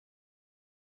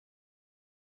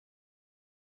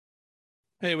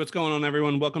Hey, what's going on,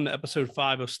 everyone? Welcome to episode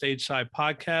 5 of Stage Side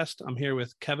Podcast. I'm here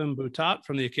with Kevin Boutot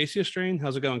from the Acacia Strain.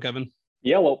 How's it going, Kevin?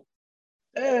 Yellow.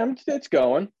 It's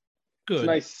going. It's a Good.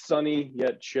 nice sunny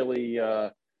yet chilly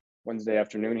Wednesday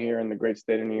afternoon here in the great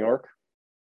state of New York.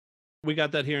 We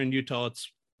got that here in Utah.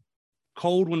 It's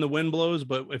cold when the wind blows,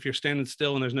 but if you're standing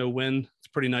still and there's no wind, it's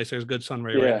pretty nice. There's good sun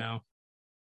ray right now.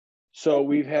 So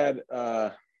we've had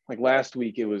like last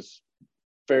week it was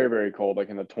very, very cold, like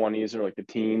in the 20s or like the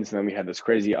teens, and then we had this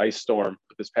crazy ice storm.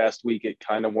 But this past week it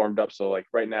kind of warmed up. So like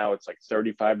right now it's like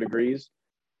 35 degrees.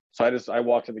 So I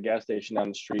walked to the gas station down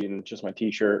the street in just my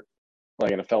t-shirt,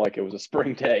 like, and it felt like it was a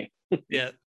spring day.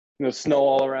 Yeah. Snow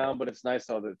all around, but it's nice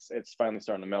though that it's finally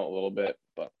starting to melt a little bit.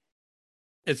 But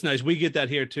it's nice. We get that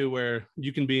here too, where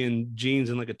you can be in jeans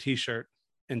and like a t-shirt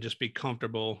and just be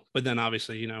comfortable. But then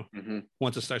obviously,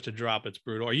 once it starts to drop, it's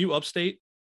brutal. Are you upstate?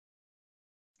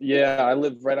 Yeah, I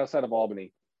live right outside of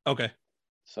Albany. Okay.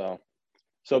 So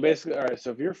basically, all right.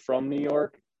 So if you're from New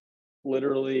York,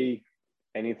 literally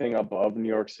anything above New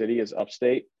York City is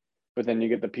upstate. But then you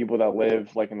get the people that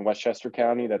live like in Westchester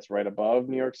County, that's right above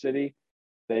New York City.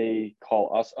 They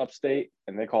call us upstate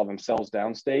and they call themselves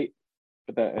downstate.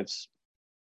 But then it's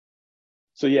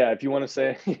so yeah, if you want to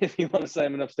say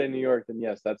I'm in upstate New York, then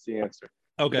yes, that's the answer.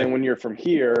 Okay. And when you're from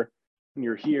here, when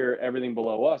you're here, everything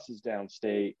below us is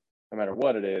downstate, no matter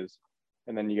what it is.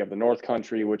 And then you have the North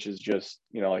Country, which is just,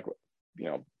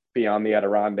 beyond the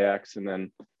Adirondacks, and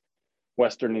then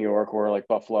Western New York, where like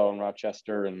Buffalo and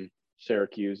Rochester and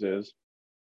Syracuse is.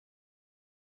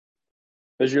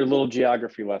 There's your little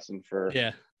geography lesson for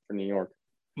New York.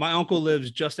 My uncle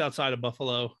lives just outside of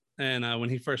Buffalo. And when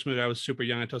he first moved, I was super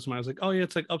young. I told someone, I was like, oh, yeah,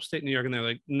 it's like upstate New York. And they're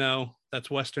like, no, that's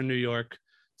Western New York.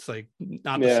 It's like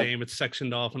not the same. It's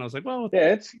sectioned off. And I was like, well,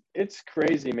 yeah, it's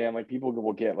crazy, man. Like people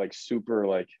will get like super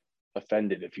like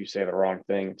offended if you say the wrong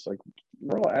thing. It's like,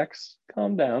 relax,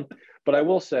 calm down. But I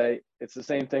will say it's the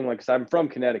same thing. Like, cause I'm from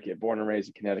Connecticut, born and raised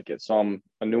in Connecticut. So I'm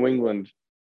a New England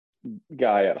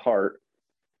guy at heart.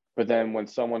 But then when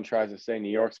someone tries to say New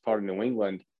York's part of New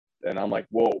England, then I'm like,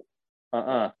 whoa,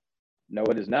 no,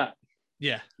 it is not.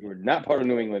 Yeah. You are not part of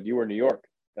New England. You are New York.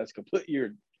 That's complete.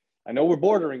 I know we're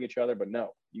bordering each other, but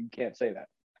no, you can't say that.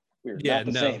 We're not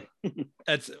the same.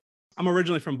 I'm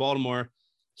originally from Baltimore.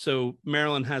 So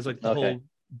Maryland has like the whole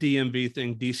DMV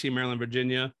thing, DC, Maryland,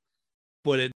 Virginia.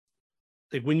 But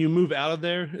like when you move out of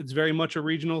there, it's very much a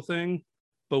regional thing.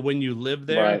 But when you live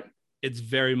there, it's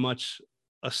very much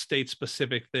a state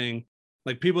specific thing.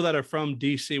 Like people that are from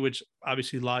DC, which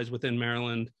obviously lies within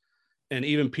Maryland, and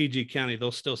even PG County,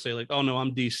 they'll still say like, oh no,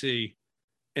 I'm DC.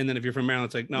 And then if you're from Maryland,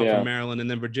 it's like, no, I'm from Maryland. And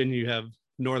then Virginia, you have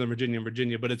Northern Virginia and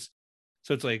Virginia. But it's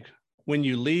like when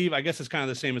you leave, I guess it's kind of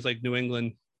the same as like New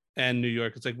England and New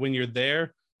York. It's like when you're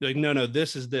there, you're like, no,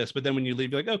 this is this. But then when you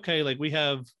leave, you're like, okay, like we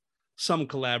have some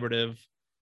collaborative,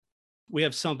 we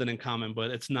have something in common,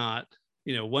 but it's not,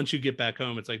 once you get back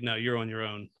home, it's like, no, you're on your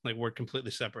own. Like we're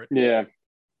completely separate. Yeah.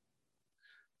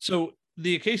 So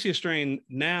the Acacia Strain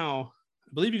now,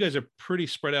 I believe you guys are pretty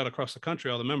spread out across the country,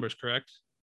 all the members, correct?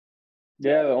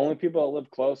 Yeah, the only people that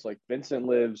live close, like Vincent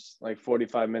lives like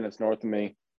 45 minutes north of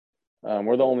me.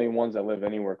 We're the only ones that live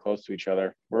anywhere close to each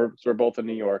other. We're both in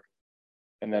New York.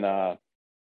 And then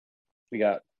we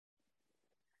got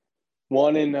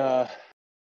one in North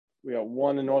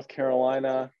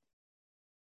Carolina.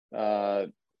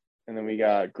 And then we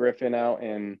got Griffin out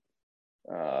in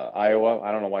Iowa.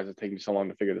 I don't know why it's taking me so long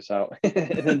to figure this out. And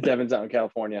then Devin's out in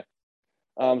California.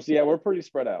 So yeah, we're pretty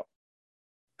spread out.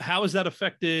 How has that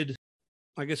affected,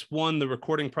 I guess, one, the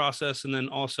recording process, and then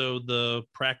also the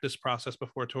practice process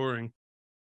before touring?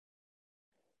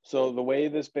 So the way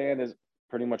this band has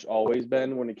pretty much always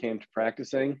been when it came to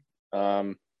practicing,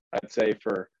 I'd say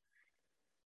for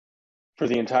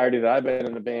the entirety that I've been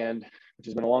in the band, which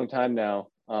has been a long time now,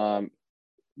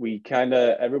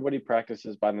 everybody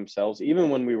practices by themselves. Even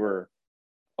when we were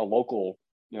a local,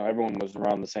 everyone was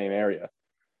around the same area.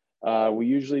 We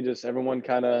usually just, everyone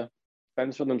kind of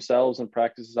fends for themselves and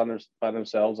practices by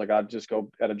themselves. Like I'd just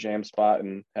go at a jam spot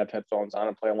and have headphones on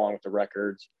and play along with the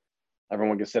records.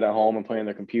 Everyone can sit at home and play on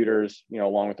their computers,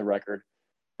 along with the record.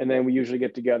 And then we usually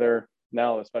get together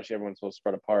now, especially everyone's so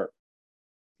spread apart.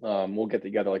 We'll get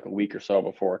together like a week or so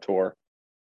before a tour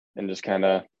and just kind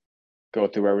of go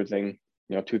through everything,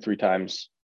 2-3 times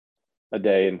a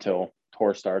day until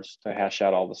tour starts to hash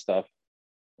out all the stuff.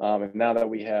 And now that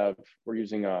we're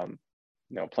using,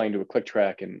 playing to a click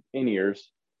track and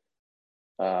in-ears,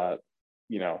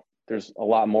 there's a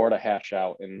lot more to hash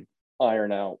out and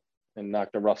iron out and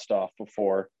knock the rust off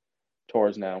before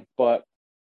tours now. But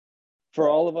for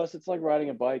all of us, it's like riding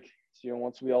a bike. So,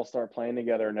 once we all start playing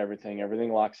together and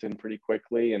everything locks in pretty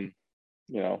quickly. And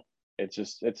you know, it's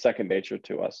second nature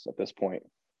to us at this point.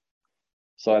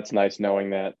 So that's nice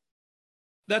knowing that.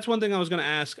 That's one thing I was going to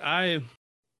ask.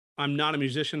 I'm not a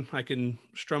musician. I can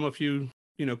strum a few,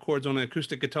 chords on an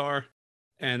acoustic guitar,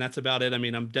 and that's about it. I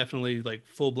mean, I'm definitely like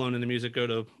full blown into music, go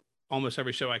to almost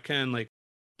every show I can, like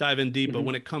dive in deep. But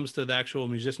when it comes to the actual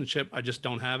musicianship, I just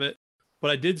don't have it.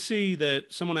 But I did see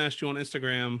that someone asked you on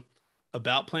Instagram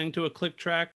about playing to a click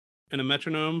track and a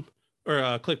metronome, or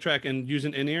a click track and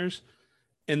using in-ears.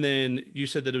 And then you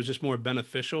said that it was just more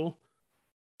beneficial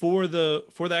for the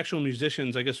actual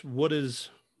musicians. I guess what is,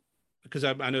 because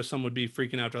I know some would be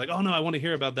freaking out. They're like, oh no, I want to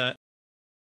hear about that.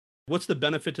 What's the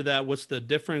benefit to that? What's the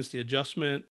difference, the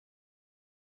adjustment?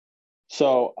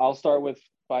 So I'll start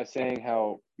by saying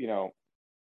how,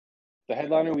 the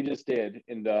headliner we just did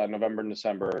in November and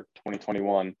December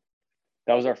 2021,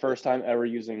 that was our first time ever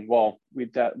using,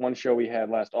 that one show we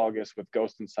had last August with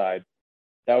Ghost Inside.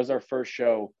 That was our first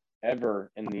show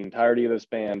ever in the entirety of this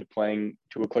band playing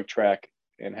to a click track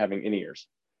and having in-ears.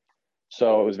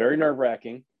 So it was very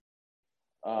nerve-wracking.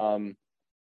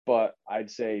 But I'd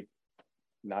say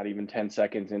not even 10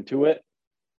 seconds into it,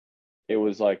 it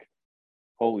was like,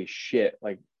 holy shit.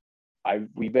 Like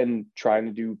we've been trying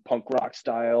to do punk rock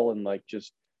style and like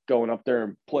just going up there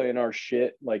and playing our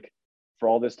shit like for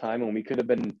all this time, and we could have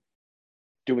been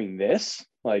doing this.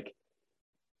 Like,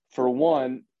 for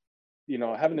one,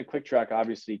 having a click track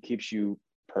obviously keeps you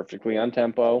perfectly on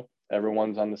tempo.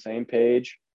 Everyone's on the same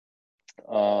page.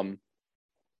 And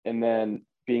then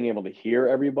being able to hear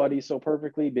everybody so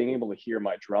perfectly, being able to hear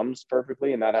my drums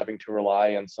perfectly and not having to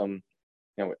rely on some,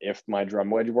 if my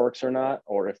drum wedge works or not,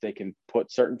 or if they can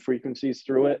put certain frequencies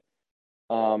through it.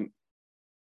 And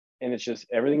it's just,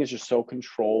 everything is just so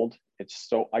controlled. It's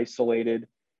so isolated.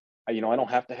 I don't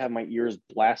have to have my ears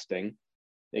blasting.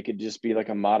 It could just be like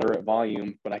a moderate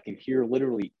volume, but I can hear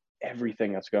literally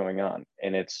everything that's going on.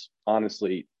 And it's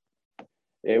honestly,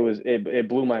 it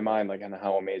blew my mind, like, on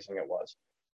how amazing it was.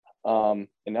 And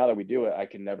now that we do it, I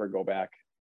can never go back,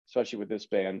 especially with this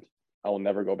band. I will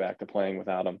never go back to playing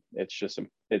without them. It's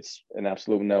an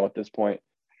absolute no at this point.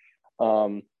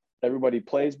 Everybody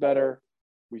plays better.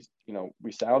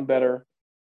 We sound better.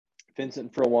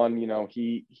 Vincent, for one,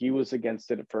 he was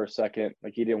against it for a second.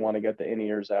 Like, he didn't want to get the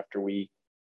in-ears after we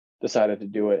decided to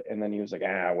do it. And then he was like,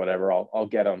 whatever, I'll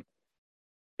get them.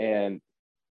 And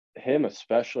him,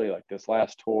 especially like this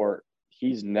last tour,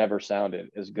 he's never sounded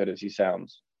as good as he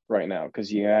sounds right now, because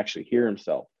he can actually hear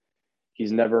himself.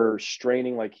 He's never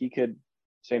straining. Like, he could,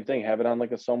 same thing, have it on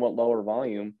like a somewhat lower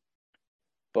volume,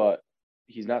 but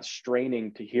he's not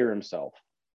straining to hear himself,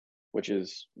 which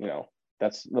is,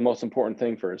 that's the most important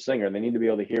thing for a singer. They need to be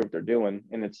able to hear what they're doing.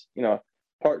 And it's,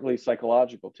 partly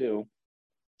psychological too.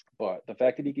 But the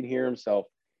fact that he can hear himself,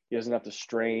 he doesn't have to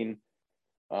strain.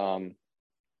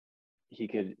 He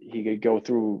could go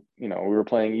through, we were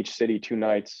playing each city 2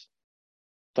 nights,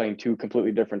 playing 2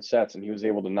 completely different sets, and he was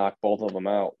able to knock both of them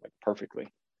out like perfectly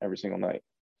every single night.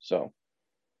 So,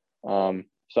 one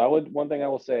thing I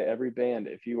will say, every band,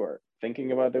 if you are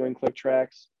thinking about doing click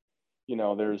tracks,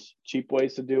 there's cheap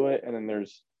ways to do it, and then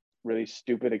there's really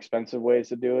stupid, expensive ways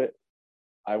to do it.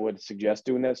 I would suggest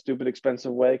doing that stupid,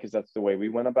 expensive way, because that's the way we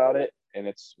went about it. And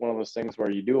it's one of those things where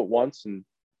you do it once and,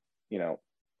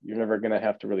 you're never going to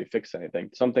have to really fix anything.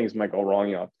 Some things might go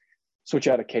wrong, switch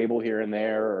out a cable here and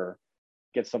there, or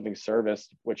get something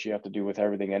serviced, which you have to do with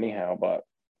everything anyhow. But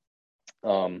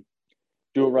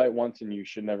do it right once, and you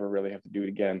should never really have to do it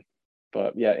again.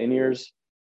 But yeah, in-ears,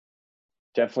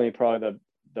 definitely probably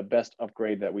the best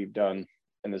upgrade that we've done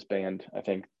in this band, I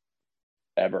think,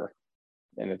 ever.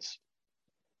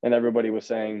 And everybody was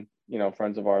saying,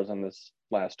 friends of ours on this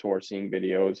last tour, seeing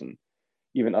videos, and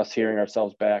even us hearing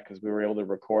ourselves back, because we were able to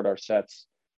record our sets.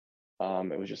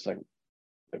 It was just like,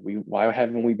 why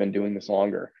haven't we been doing this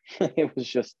longer? It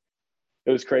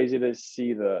was crazy to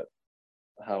see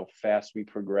how fast we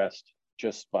progressed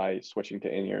just by switching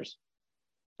to in-ears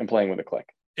and playing with a click.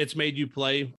 It's made you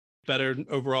play better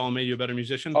overall and made you a better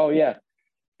musician. Oh yeah.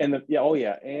 And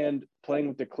and playing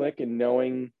with the click and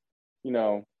knowing,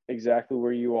 exactly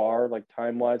where you are, like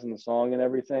time-wise in the song and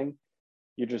everything.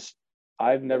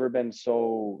 I've never been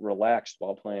so relaxed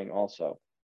while playing also,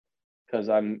 because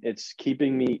it's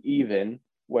keeping me even,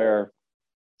 where,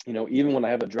 even when I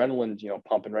have adrenaline,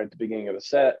 pumping right at the beginning of the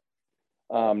set,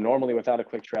 normally without a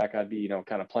click track, I'd be,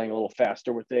 kind of playing a little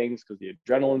faster with things because the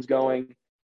adrenaline's going.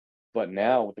 But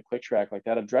now with the click track, like,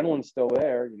 that adrenaline's still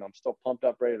there, I'm still pumped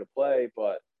up, ready to play,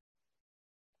 but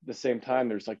at the same time,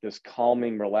 there's like this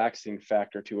calming, relaxing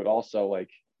factor to it also, like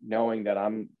knowing that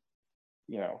I'm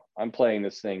playing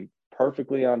this thing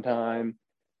perfectly on time.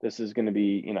 This is going to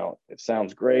be, it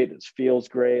sounds great. It feels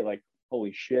great. Like,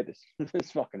 holy shit,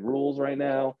 this fucking rules right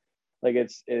now. Like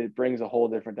it brings a whole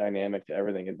different dynamic to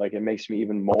everything. It makes me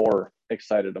even more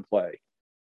excited to play.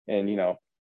 And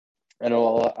I don't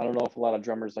know if a lot of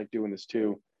drummers like doing this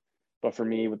too, but for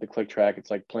me with the click track, it's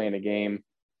like playing a game,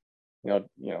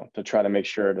 to try to make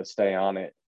sure to stay on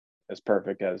it as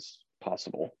perfect as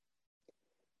possible.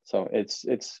 So it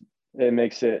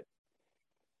makes it,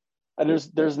 and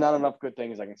there's not enough good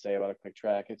things I can say about a click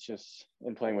track. It's just,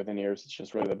 in playing with in-ears, it's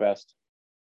just really the best.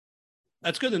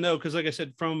 That's good to know, because like I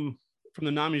said, from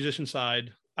the non-musician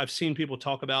side, I've seen people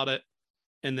talk about it,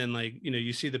 and then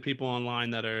you see the people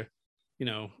online that are,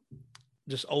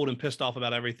 just old and pissed off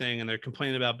about everything, and they're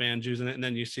complaining about bands using it, and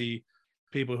then you see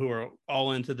people who are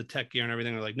all into the tech gear and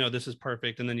everything are like, no, this is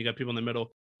perfect, and then you got people in the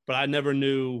middle. But I never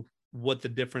knew what the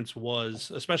difference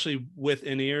was, especially with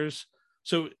in-ears.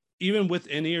 So even with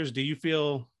in-ears, do you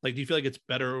feel like it's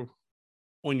better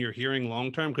when you're hearing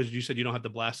long term, because you said you don't have to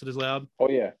blast it as loud? Oh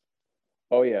yeah.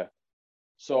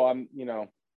 So I'm,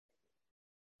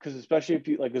 because especially if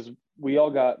you because we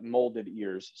all got molded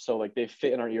ears, so like they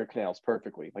fit in our ear canals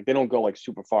perfectly. Like they don't go like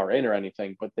super far in or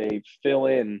anything, but they fill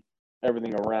in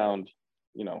everything around,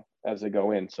 as they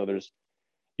go in. So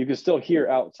you can still hear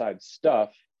outside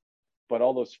stuff, but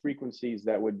all those frequencies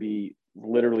that would be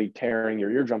literally tearing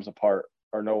your eardrums apart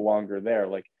are no longer there.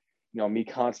 Like, me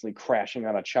constantly crashing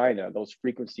on a china, those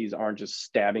frequencies aren't just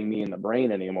stabbing me in the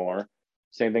brain anymore.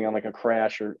 Same thing on like a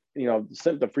crash, or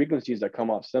the frequencies that come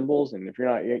off cymbals. And if you're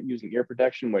not using ear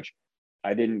protection, which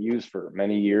I didn't use for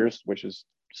many years, which is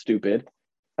stupid,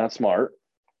 not smart,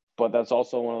 but that's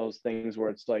also one of those things where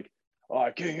it's like, oh,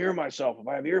 I can't hear myself if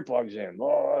I have earplugs in.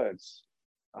 Oh, it's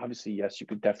obviously, yes, you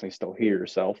could definitely still hear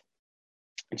yourself.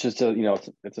 It's just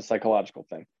it's a psychological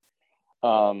thing.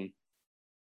 But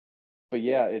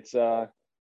yeah, it's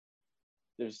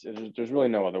there's really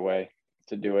no other way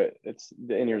to do it. It's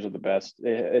the in-ears are the best.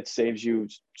 It saves you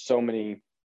so many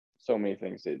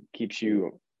things. It keeps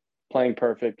you playing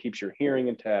perfect, keeps your hearing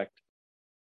intact,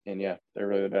 and yeah, they're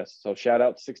really the best. So shout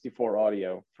out 64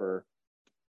 Audio for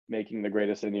making the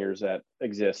greatest in-ears that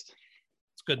exist.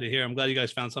 It's good to hear. I'm glad you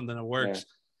guys found something that works.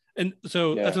 Yeah. And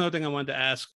so that's another thing I wanted to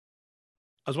ask.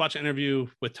 I was watching an interview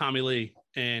with Tommy Lee,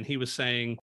 and he was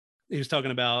talking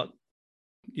about,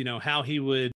 how he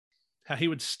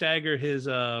would stagger his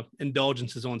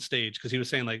indulgences on stage. Cause he was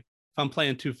saying, like, if I'm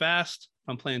playing too fast, if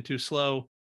I'm playing too slow,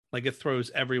 like it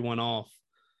throws everyone off.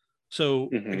 So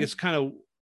I guess kind of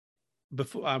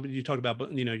before you talked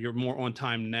about, you're more on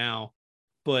time now,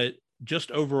 but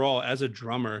just overall as a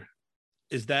drummer,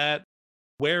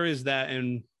 where is that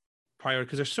in prior?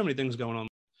 Cause there's so many things going on.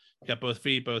 You got both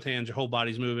feet, both hands, your whole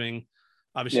body's moving.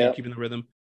 Obviously, you're keeping the rhythm.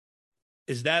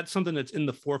 Is that something that's in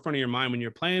the forefront of your mind when you're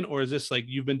playing, or is this like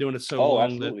you've been doing it so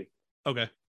long? Absolutely. Okay.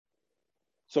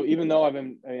 So even though I've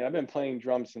been playing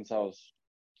drums since I was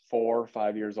 4 or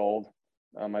 5 years old.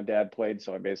 My dad played,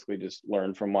 so I basically just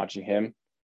learned from watching him,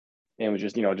 and it was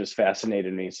just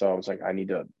fascinated me. So I was like, I need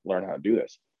to learn how to do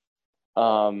this.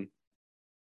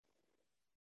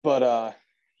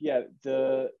 Yeah,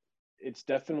 it's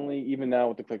definitely, even now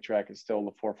with the click track, it's still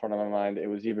the forefront of my mind. It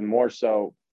was even more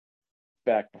so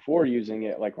back before using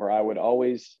it, like where I would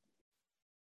always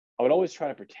try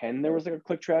to pretend there was like a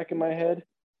click track in my head,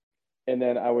 and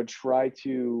then I would try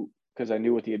to, because I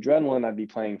knew with the adrenaline I'd be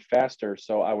playing faster,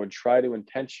 so I would try to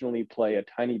intentionally play a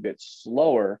tiny bit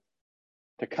slower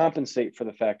to compensate for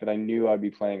the fact that I knew I'd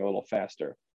be playing a little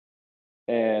faster.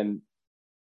 And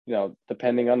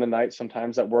depending on the night,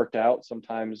 sometimes that worked out.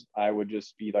 Sometimes I would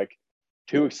just be like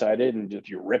too excited and just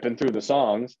you're ripping through the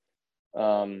songs.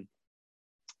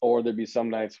 Or there'd be some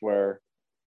nights where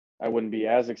I wouldn't be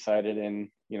as excited and,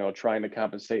 trying to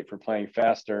compensate for playing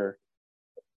faster,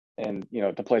 and,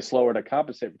 to play slower to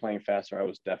compensate for playing faster, I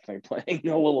was definitely playing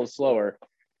a little slower.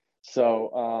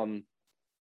 So,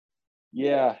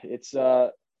 yeah, it's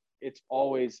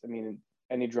always,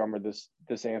 any drummer, the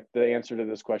answer to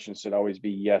this question should always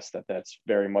be yes, that's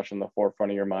very much in the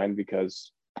forefront of your mind,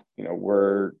 because,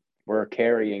 we're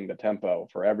carrying the tempo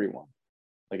for everyone.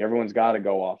 Like everyone's got to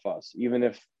go off us, even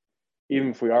if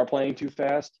we are playing too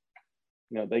fast,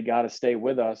 they got to stay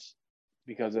with us,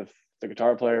 because if the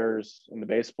guitar players and the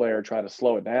bass player try to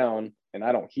slow it down and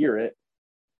I don't hear it,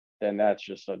 then that's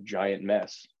just a giant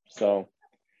mess. So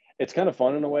it's kind of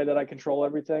fun in a way that I control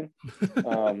everything.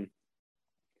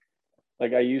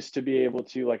 Like I used to be able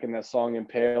to, like in that song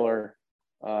Impaler,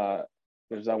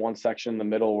 there's that one section in the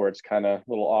middle where it's kind of a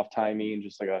little off-timey and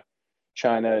just like a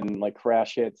china and like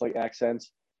crash hits, like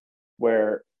accents,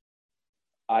 where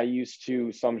I used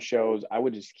to, some shows, I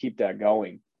would just keep that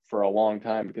going for a long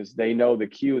time, because they know the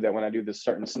cue that when I do this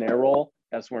certain snare roll,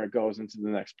 that's when it goes into the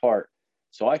next part.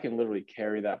 So I can literally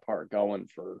carry that part going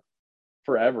for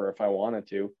forever if I wanted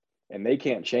to. And they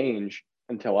can't change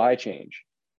until I change,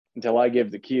 until I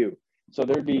give the cue. So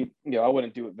there'd be, I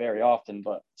wouldn't do it very often,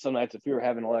 but some nights if we were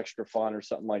having a little extra fun or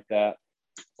something like that,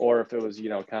 or if it was,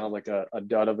 kind of like a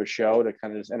dud of a show to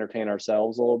kind of just entertain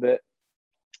ourselves a little bit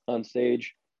on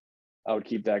stage, I would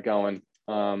keep that going.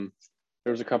 There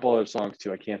was a couple other songs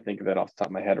too. I can't think of it off the top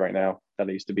of my head right now that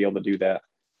I used to be able to do that,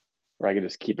 where I could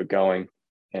just keep it going,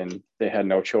 and they had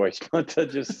no choice but to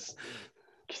just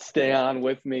stay on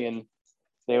with me. And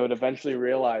they would eventually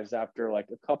realize after like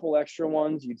a couple extra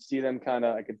ones, you'd see them kind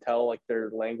of, I could tell like their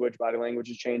body language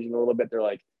is changing a little bit. They're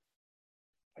like,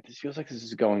 it just feels like this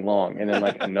is going long. And then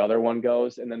like another one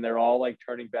goes, and then they're all like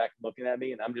turning back, looking at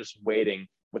me, and I'm just waiting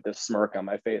with this smirk on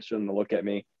my face for them to look at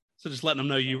me. So just letting them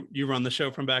know you run the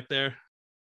show from back there.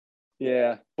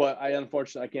 Yeah, but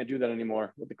unfortunately I can't do that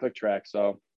anymore with the click track.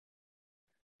 So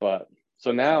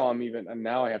now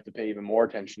I have to pay even more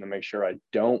attention to make sure I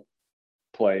don't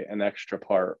play an extra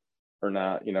part or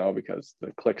not, because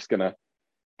the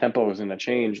tempo is gonna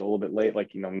change a little bit late,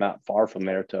 like, not far from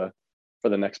there for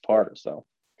the next part or so.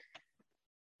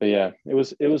 But yeah, it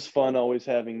was fun always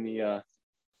having the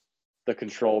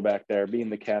control back there, being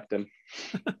the captain.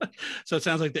 So it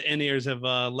sounds like the in-ears have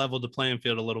leveled the playing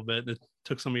field a little bit. It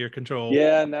took some of your control.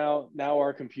 Yeah, now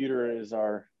our computer is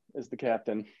the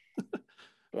captain.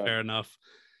 Fair enough.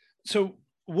 So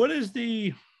what is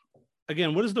the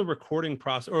recording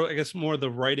process, or I guess more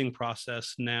the writing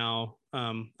process now?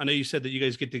 I know you said that you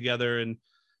guys get together and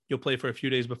you'll play for a few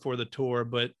days before the tour,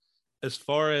 but as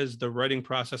far as the writing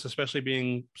process, especially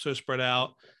being so spread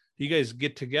out, do you guys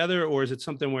get together, or is it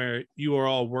something where you are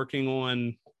all working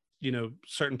on,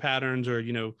 certain patterns, or,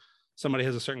 somebody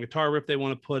has a certain guitar riff they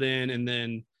want to put in? And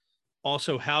then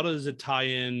also, how does it tie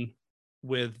in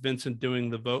with Vincent doing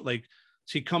the vote? Like,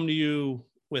 does he come to you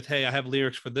with, hey, I have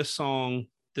lyrics for this song,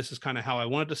 this is kind of how I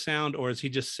want it to sound? Or does he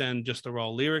just send just the raw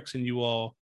lyrics and you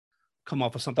all come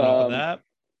off with something off of that?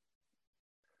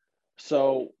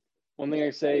 So one thing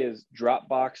I say is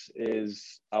Dropbox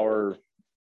is our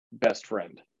best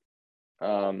friend.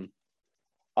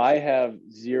 I have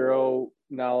zero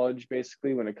knowledge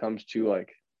basically when it comes to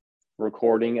like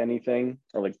recording anything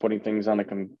or like putting things on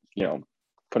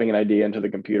putting an idea into the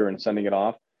computer and sending it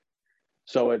off.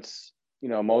 So it's,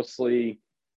 mostly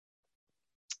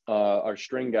our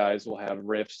string guys will have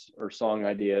riffs or song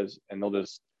ideas, and they'll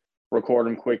just record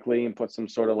them quickly and put some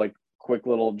sort of like quick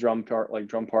little drum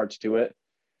parts to it,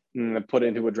 and then put it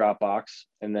into a Dropbox.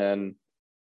 And then,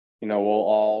 we'll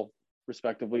all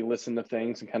respectively listen to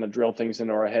things and kind of drill things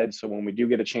into our heads. So when we do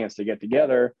get a chance to get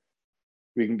together,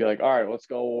 we can be like, all right, let's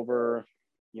go over,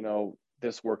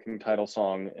 this working title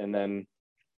song. And then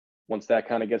once that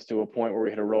kind of gets to a point where we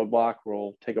hit a roadblock,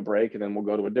 we'll take a break, and then we'll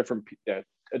go to a different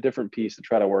piece to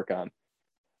try to work on.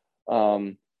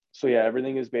 So yeah,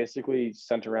 everything is basically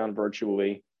sent around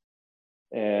virtually,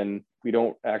 and we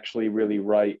don't actually really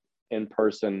write in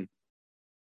person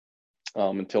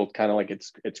until kind of like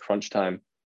it's crunch time.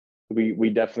 We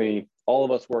definitely, all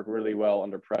of us work really well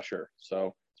under pressure.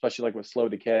 So especially like with Slow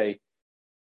Decay,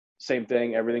 same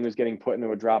thing. Everything was getting put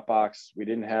into a Dropbox. We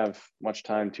didn't have much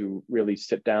time to really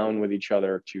sit down with each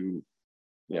other to,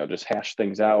 just hash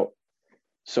things out.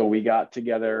 So we got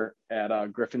together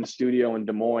at Griffin Studio in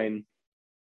Des Moines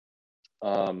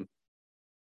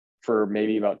for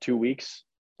maybe about 2 weeks,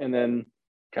 and then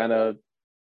kind of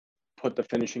put the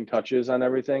finishing touches on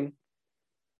everything.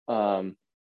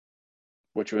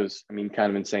 Which was, kind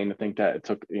of insane to think that it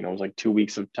took, it was like 2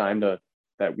 weeks of time that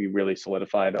we really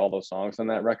solidified all those songs on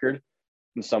that record.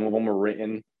 And some of them were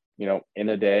written, in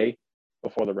a day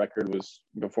before it was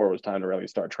time to really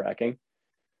start tracking.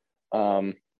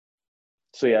 So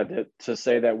yeah, to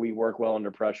say that we work well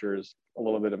under pressure is a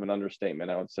little bit of an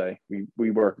understatement. I would say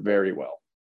we work very well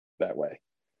that way.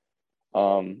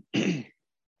 But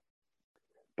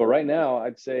right now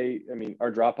I'd say,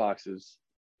 our Dropbox is,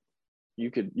 you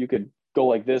could go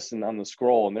like this and on the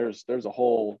scroll, and there's a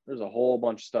whole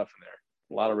bunch of stuff in there,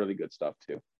 a lot of really good stuff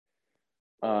too.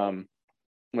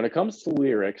 When it comes to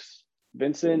lyrics,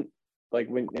 Vincent, like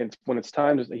when it's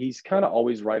time, he's kind of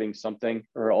always writing something,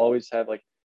 or always have like,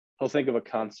 he'll think of a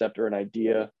concept or an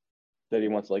idea that he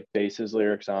wants to like base his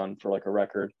lyrics on for like a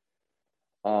record.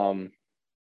 So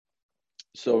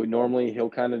normally he'll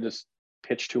kind of just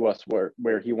pitch to us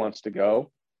where he wants to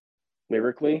go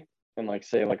lyrically, and like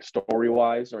say like story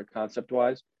wise or concept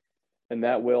wise, and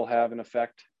that will have an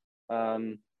effect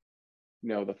on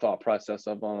the thought process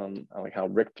of like how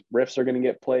riffs are going to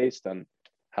get placed and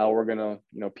how we're going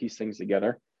to piece things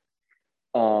together.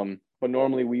 But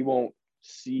normally we won't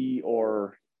see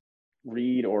or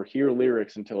read or hear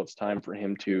lyrics until it's time for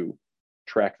him to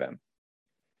track them.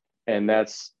 And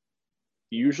that's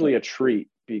usually a treat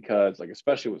because, like,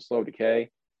 especially with Slow Decay.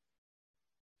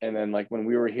 And then, like, when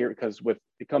we were here, because with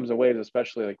It Comes in Waves,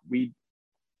 especially, like,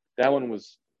 that one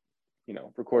was,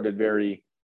 recorded very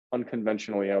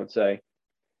unconventionally, I would say.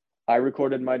 I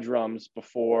recorded my drums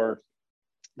before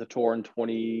the tour in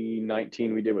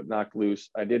 2019 we did with Knocked Loose.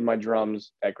 I did my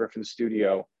drums at Griffin's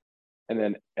studio, and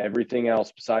then everything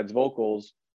else besides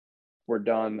vocals were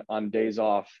done on days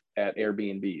off at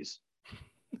Airbnbs.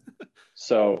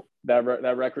 So that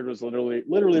record was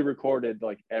literally recorded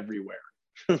like everywhere.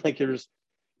 Like, there's,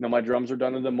 my drums were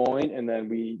done in Des Moines, and then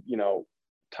we,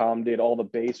 Tom did all the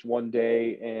bass one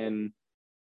day and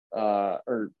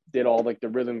or did all like the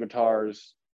rhythm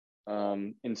guitars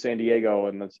in San Diego,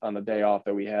 and that's on the day off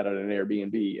that we had at an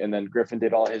Airbnb. And then Griffin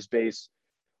did all his bass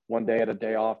one day at a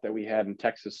day off that we had in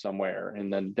Texas somewhere.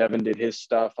 And then Devin did his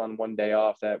stuff on one day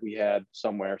off that we had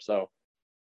somewhere. So,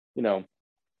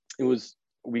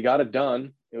 we got it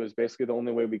done. It was basically the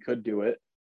only way we could do it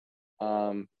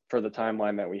for the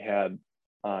timeline that we had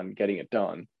on getting it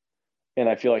done. And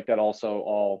I feel like that also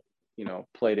all,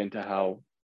 played into how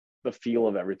the feel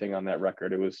of everything on that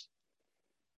record. It was,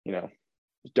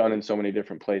 done in so many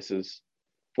different places,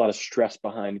 a lot of stress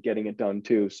behind getting it done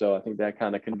too. So I think that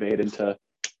kind of conveyed into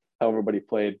how everybody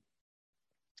played.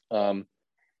 But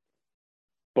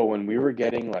when we were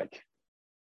getting like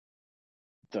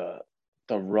the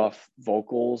rough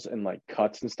vocals and like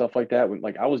cuts and stuff like that, when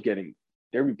like I was getting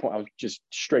every point, I was just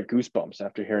straight goosebumps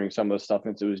after hearing some of the stuff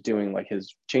Vince was doing, like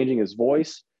changing his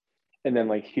voice, and then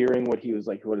like hearing what his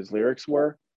lyrics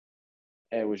were.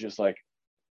 And it was just like,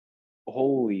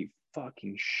 holy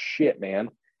fucking shit, man.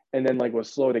 And then like with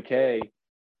Slow Decay,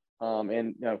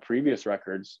 and previous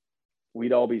records,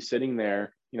 we'd all be sitting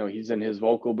there, he's in his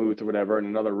vocal booth or whatever in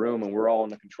another room, and we're all in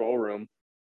the control room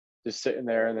just sitting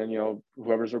there. And then,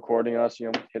 whoever's recording us,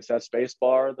 hits that space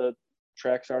bar, the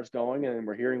track starts going, and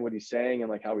we're hearing what he's saying and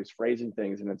like how he's phrasing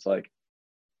things. And it's like,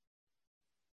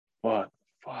 what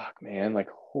the fuck, man? Like,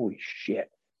 holy shit.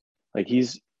 Like,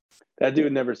 that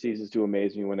dude never ceases to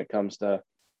amaze me when it comes to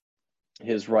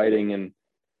his writing and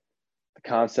the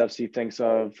concepts he thinks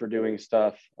of for doing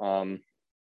stuff.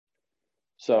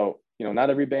 So, not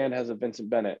every band has a Vincent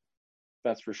Bennett,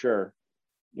 that's for sure.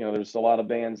 There's a lot of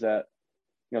bands that,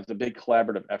 it's a big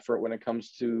collaborative effort when it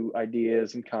comes to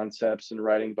ideas and concepts and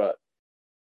writing, but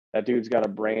that dude's got a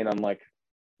brain unlike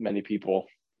many people.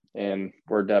 And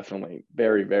we're definitely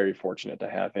very, very fortunate to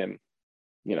have him,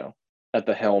 at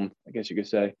the helm, I guess you could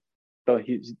say.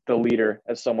 He's the leader,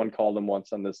 as someone called him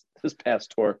once on this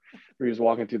past tour, where he was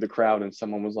walking through the crowd and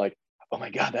someone was like, "Oh my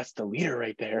God, that's the leader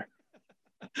right there."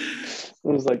 It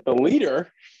was like, the leader?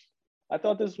 I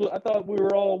thought we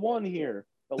were all one here.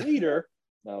 The leader?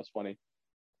 That was funny.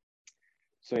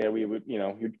 So yeah, we would,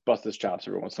 he'd bust his chops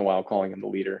every once in a while calling him the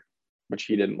leader, which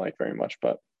he didn't like very much,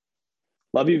 but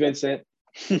love you, Vincent.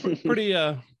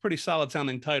 Pretty solid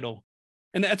sounding title.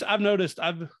 And I've noticed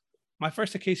my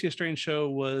first Acacia Strain show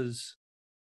was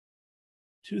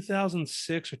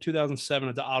 2006 or 2007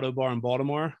 at the Auto Bar in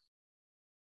Baltimore.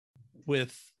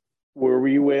 Were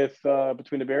we with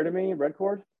Between the Bear to Me, Red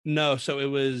Chord? No, so it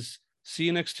was See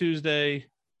You Next Tuesday,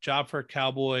 Job for a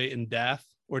Cowboy, and Death.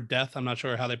 I'm not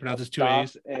sure how they pronounce it. 2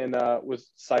 A's. And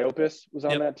was Psyopus was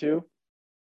on that too?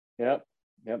 Yep.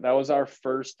 That was our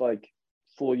first like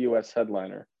full US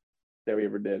headliner that we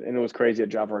ever did, and it was crazy. At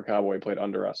Job for a Cowboy played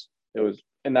under us.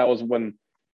 And that was when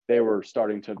they were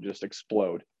starting to just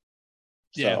explode.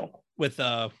 Yeah, with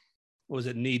what was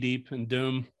it, Knee Deep and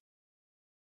Doom?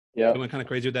 Yeah, I went kind of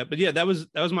crazy with that. But yeah, that was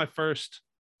my first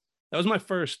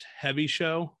heavy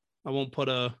show. I won't put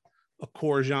a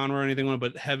core genre or anything on it,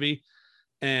 but heavy.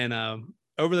 And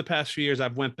over the past few years,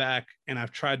 I've went back and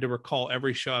I've tried to recall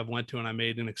every show I've went to, and I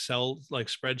made an Excel like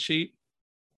spreadsheet.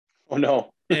 Oh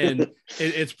no. And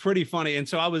it's pretty funny. And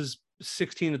so I was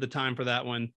 16 at the time for that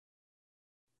one.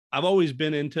 I've always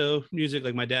been into music.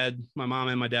 Like my mom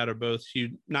and my dad are both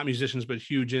huge, not musicians, but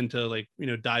huge into like,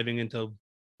 diving into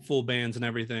full bands and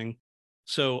everything.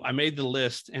 So I made the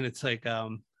list, and it's like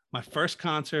my first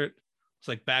concert was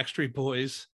like Backstreet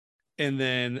Boys. And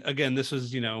then again, this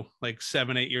was, like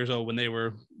 7-8 years old when they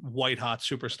were white hot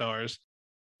superstars.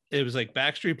 It was like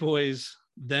Backstreet Boys,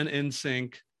 then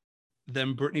NSYNC,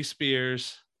 then Britney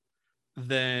Spears,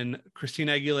 then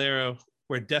Christina Aguilera,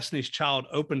 where Destiny's Child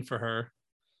opened for her.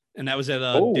 And that was at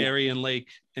Darien Lake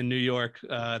in New York,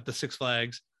 at the Six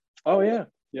Flags. Oh yeah.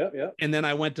 Yeah. And then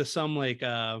I went to some like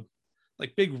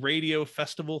big radio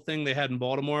festival thing they had in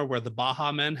Baltimore where the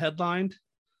Baha Men headlined.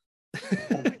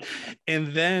 And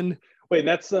then wait,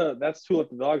 that's Who Let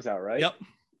the Dogs Out, right? Yep.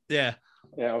 Yeah.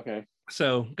 Yeah. Okay.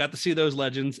 So got to see those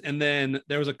legends. And then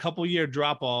there was a couple year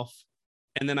drop off.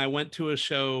 And then I went to a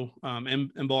show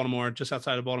in Baltimore, just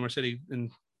outside of Baltimore City,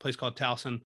 in a place called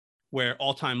Towson, where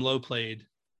All Time Low played.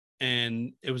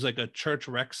 And it was like a church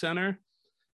rec center.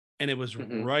 And it was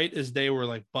right as they were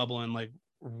like bubbling, like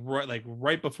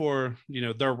right before, you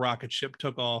know, their rocket ship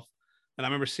took off. And I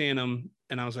remember seeing them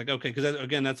and I was like, okay, because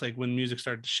again, that's like when music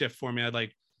started to shift for me.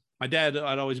 My dad,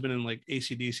 I'd always been in like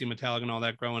AC/DC, Metallica and all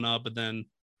that growing up. But then,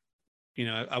 you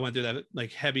know, I went through that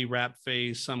like heavy rap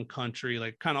phase, some country,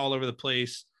 like kind of all over the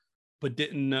place, but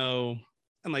didn't know.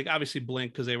 And like obviously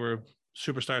Blink because they were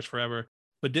superstars forever,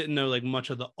 but didn't know like much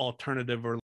of the alternative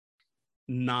or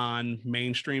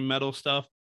non-mainstream metal stuff.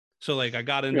 So like I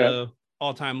got into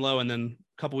All Time Low, and then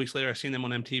a couple weeks later I seen them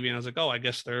on MTV, and I was like, oh, I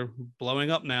guess they're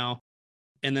blowing up now.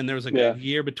 And then there was like a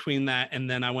year between that, and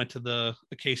then I went to the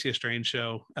Acacia Strain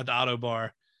show at the Auto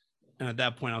Bar, and at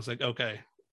that point I was like, okay,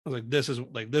 I was like, this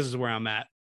is where I'm at.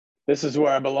 This is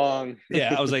where I belong.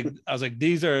 Yeah, I was like,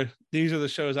 these are the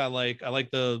shows I like. I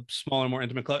like the smaller, more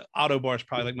intimate club. Auto Bar is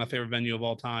probably like my favorite venue of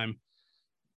all time.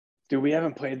 Dude, we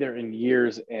haven't played there in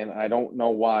years, and I don't know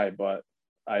why, but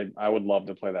I would love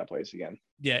to play that place again.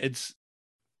 Yeah, it's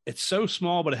so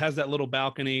small, but it has that little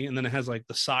balcony, and then it has like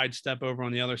the side step over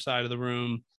on the other side of the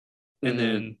room, and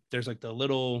then there's like the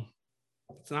little.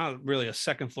 It's not really a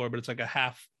second floor, but it's like a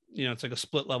half. You know, it's like a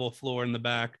split level floor in the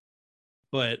back.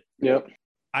 But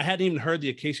I hadn't even heard the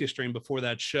Acacia Strain before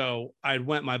that show.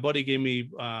 My buddy gave me.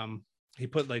 He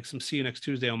put like some See You Next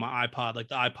Tuesday on my iPod, like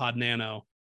the iPod Nano.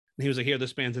 And he was like, here,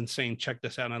 this band's insane. Check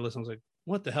this out. And I listened. I was like,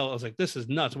 what the hell? I was like, this is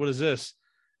nuts. What is this?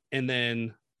 And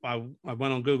then I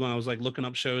went on Google and I was like looking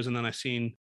up shows. And then I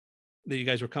seen that you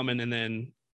guys were coming. And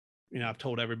then, you know, I've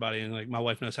told everybody, and like my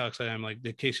wife knows how excited I'm. Like the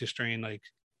Acacia Strain, like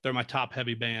they're my top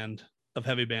heavy band of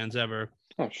heavy bands ever.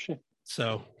 Oh, shit.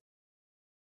 So.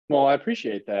 Well, I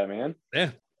appreciate that, man.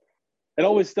 Yeah. It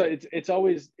always, it's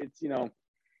always, you know,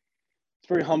 it's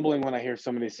very humbling when I hear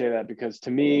somebody say that, because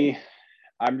to me,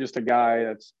 I'm just a guy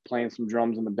that's playing some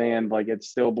drums in the band. Like, it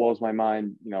still blows my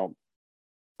mind, you know,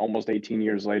 almost 18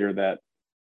 years later, that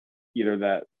either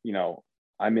that, you know,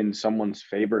 I'm in someone's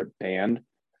favorite band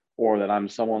or that I'm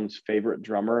someone's favorite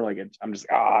drummer. Like, I'm just,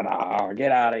 oh, no,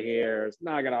 get out of here. It's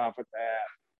not going off with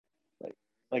that.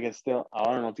 Like it's still, I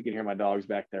don't know if you can hear my dogs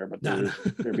back there, but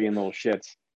they're being little shits.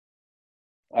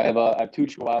 I have two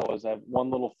Chihuahuas. I have one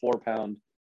little 4-pound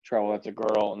Chihuahua that's a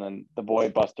girl, and then the boy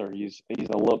Buster. He's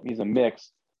a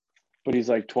mix, but he's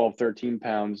like 12, 13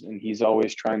 pounds, and he's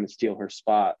always trying to steal her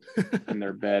spot in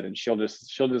their bed, and she'll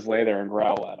just lay there and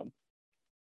growl at him.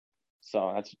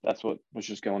 So that's what was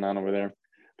just going on over there.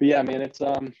 But yeah, man, it's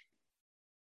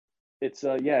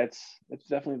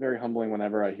definitely very humbling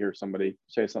whenever I hear somebody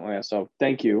say something like that. So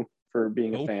thank you for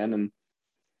being a fan and,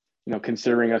 you know,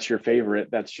 considering us your favorite.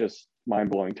 That's just mind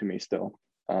blowing to me still.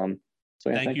 So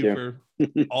yeah, thank you for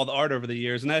all the art over the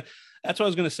years. And that's what I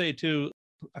was going to say too.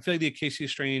 I feel like the Acacia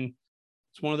Strain,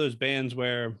 it's one of those bands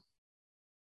where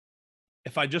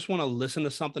if I just want to listen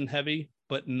to something heavy,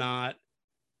 but not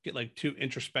get like too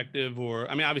introspective, or,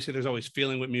 I mean, obviously there's always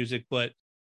feeling with music, but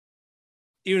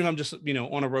even if I'm just, you know,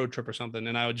 on a road trip or something,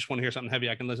 and I would just want to hear something heavy,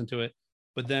 I can listen to it.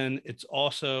 But then it's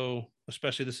also,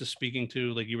 especially this is speaking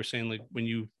to, like you were saying, like when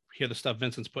you hear the stuff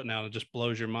Vincent's putting out, it just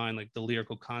blows your mind, like the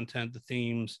lyrical content, the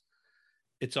themes.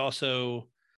 It's also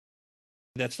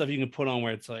that stuff you can put on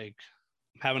where it's like,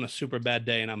 I'm having a super bad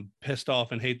day and I'm pissed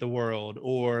off and hate the world,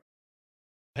 or,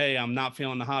 hey, I'm not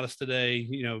feeling the hottest today,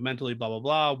 you know, mentally, blah, blah,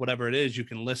 blah, whatever it is, you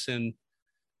can listen,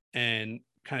 and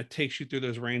kind of takes you through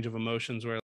those range of emotions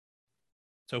where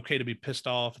it's okay to be pissed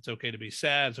off. It's okay to be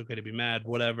sad. It's okay to be mad,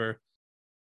 whatever.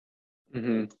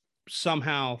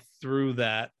 Somehow through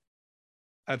that,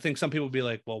 I think some people would be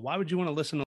like, well, why would you want to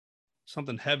listen to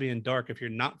something heavy and dark if you're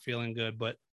not feeling good?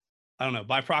 But I don't know,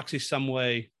 by proxy, some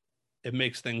way it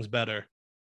makes things better.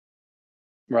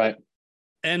 Right.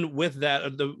 And with that,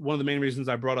 one of the main reasons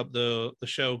I brought up the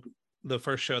show, the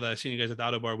first show that I seen you guys at the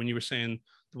Auto Bar, when you were saying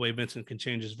the way Vincent can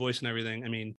change his voice and everything. I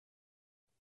mean,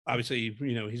 obviously,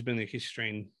 you know, he's been the Acacia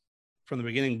Strain from the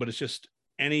beginning, but it's just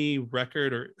any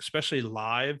record, or especially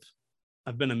live,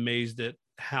 I've been amazed at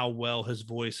how well his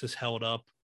voice has held up,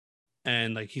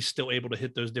 and like he's still able to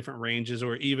hit those different ranges.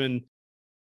 Or even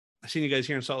I've seen you guys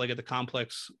here in Salt Lake at the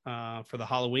Complex for the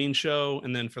Halloween show,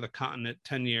 and then for the Continent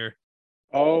 10-year.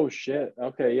 Oh shit!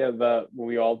 Okay, yeah, when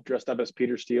we all dressed up as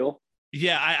Peter Steele.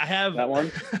 Yeah, I have that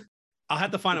one. I'll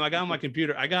have to find him. I got on my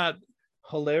computer. I got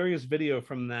hilarious video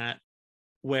from that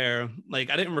where, like,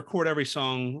 I didn't record every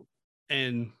song,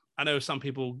 and I know some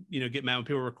people, you know, get mad when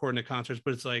people are recording at concerts,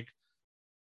 but it's like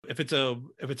If it's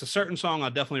a certain song, I'll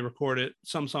definitely record it.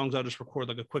 Some songs I'll just record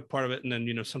like a quick part of it, and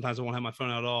then sometimes I won't have my phone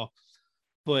out at all.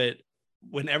 But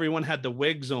when everyone had the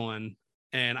wigs on,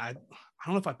 and I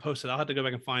don't know if I posted, I'll have to go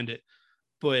back and find it,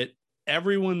 but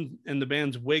everyone in the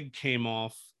band's wig came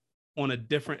off at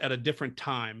a different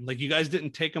time. Like, you guys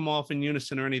didn't take them off in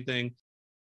unison or anything.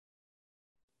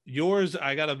 Yours,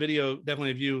 I got a video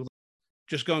definitely of you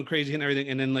just going crazy and everything,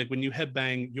 and then like when you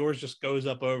headbang, yours just goes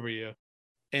up over you,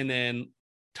 and then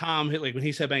Tom hit, like when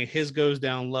he's headbanging, his goes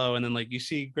down low, and then like you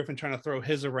see Griffin trying to throw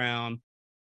his around.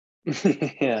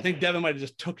 Yeah. I think Devin might have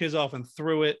just took his off and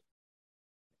threw it.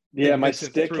 Yeah, my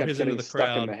stick kept getting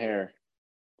stuck in the hair.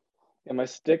 And my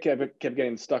stick kept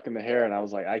getting stuck in the hair, and I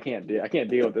was like, I can't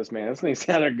deal with this, man. This thing's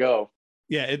gotta go.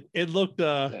 Yeah, it looked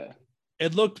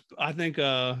I think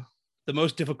the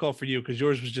most difficult for you, because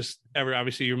yours was just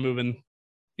obviously you're moving,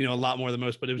 a lot more than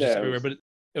most, but it was just everywhere. But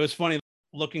it was funny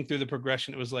looking through the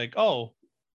progression. It was like, oh,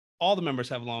 all the members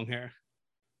have long hair.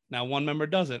 Now one member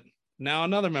doesn't. Now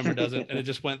another member doesn't, and it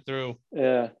just went through.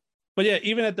 Yeah. But yeah,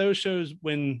 even at those shows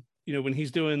when when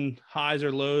he's doing highs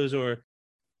or lows, or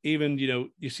even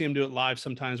you see him do it live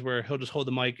sometimes, where he'll just hold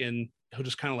the mic and he'll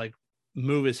just kind of like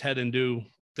move his head and do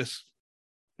this.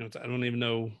 I don't even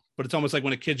know, but it's almost like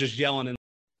when a kid's just yelling and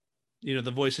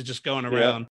the voice is just going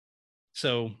around. Yeah.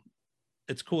 So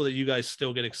it's cool that you guys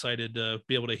still get excited to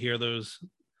be able to hear those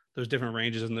different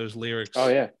ranges and those lyrics. Oh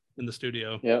yeah, in the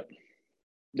studio. Yep.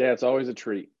 Yeah, it's always a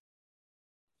treat.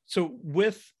 So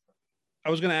I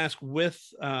was going to ask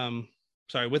with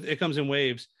It Comes in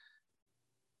Waves,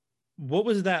 what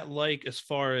was that like as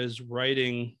far as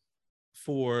writing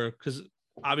for, because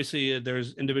obviously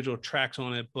there's individual tracks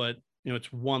on it, but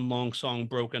it's one long song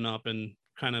broken up and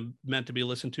kind of meant to be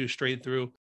listened to straight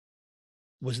through.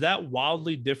 Was that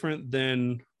wildly different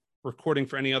than recording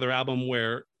for any other album,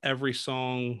 where every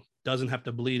song doesn't have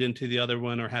to bleed into the other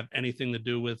one or have anything to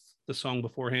do with the song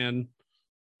beforehand?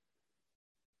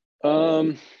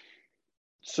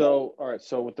 So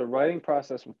with the writing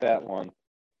process with that one,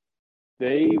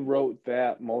 they wrote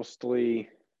that mostly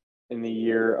in the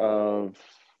year of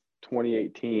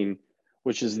 2018,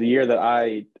 which is the year that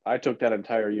I took that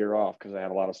entire year off because I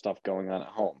had a lot of stuff going on at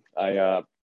home.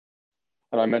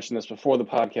 I mentioned this before the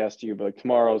podcast to you, but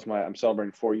tomorrow is I'm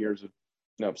celebrating 4 years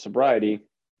of sobriety.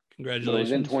 Congratulations. But it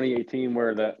was in 2018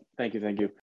 where thank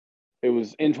you. It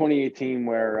was in 2018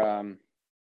 where,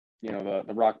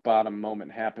 the rock bottom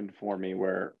moment happened for me,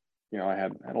 where, I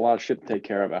had a lot of shit to take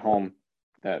care of at home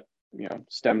that,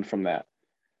 stemmed from that.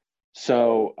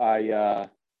 So I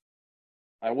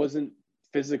wasn't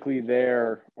physically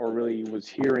there or really was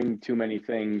hearing too many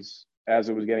things as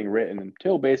it was getting written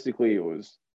until basically it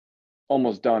was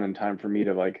almost done in time for me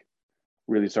to like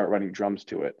really start writing drums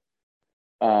to it.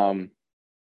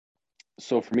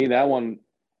 So for me, that one,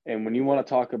 and when you want to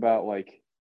talk about like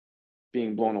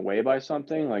being blown away by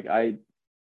something, like I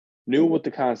knew what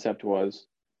the concept was.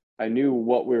 I knew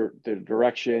the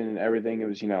direction and everything. It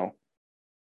was,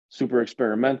 super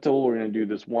experimental. We're going to do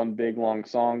this one big long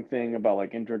song thing about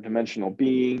like interdimensional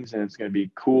beings, and it's going to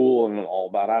be cool and all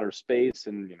about outer space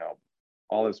and,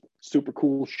 all this super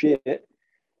cool shit.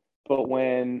 But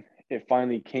when it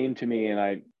finally came to me and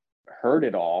I heard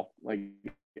it all, like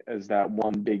as that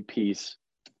one big piece,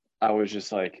 I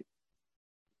was like,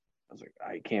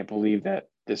 I can't believe that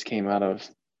this came out of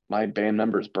my band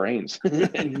members' brains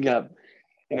and got,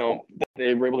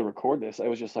 they were able to record this. I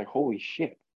was just like, holy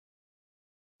shit.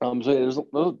 So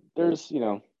there's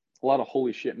a lot of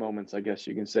holy shit moments, I guess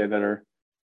you can say,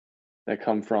 that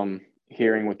come from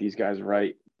hearing what these guys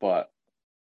write. But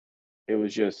it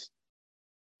was just,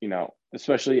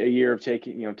 especially a year of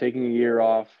taking a year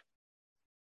off,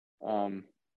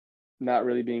 not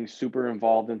really being super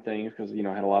involved in things because, I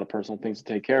had a lot of personal things to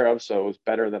take care of. So it was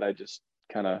better that I just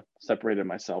kind of separated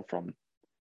myself from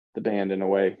the band in a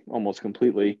way, almost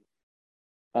completely.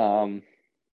 But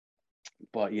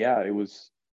yeah, it was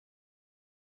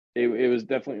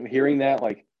definitely, hearing that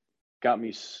like got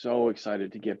me so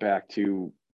excited to get back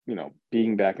to,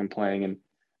 being back and playing, and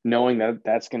knowing that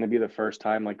that's going to be the first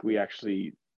time like we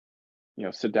actually,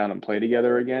 sit down and play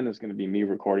together again is going to be me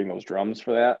recording those drums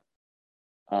for that.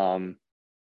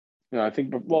 I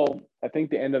think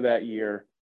the end of that year,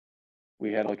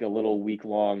 we had like a little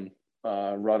week-long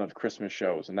run of Christmas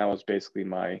shows, and that was basically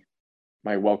my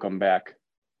welcome back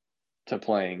to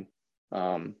playing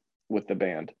with the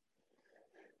band.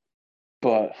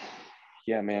 But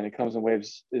yeah, man, It Comes in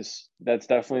Waves that's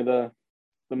definitely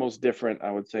the most different,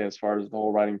 I would say, as far as the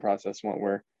whole writing process went,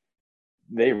 where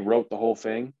they wrote the whole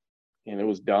thing and it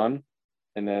was done,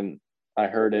 and then I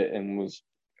heard it and was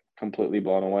completely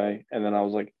blown away, and then I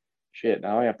was like, shit,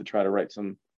 now I have to try to write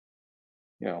some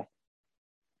you know,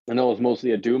 I know it's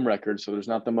mostly a doom record, so there's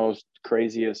not the most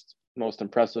craziest, most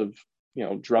impressive, you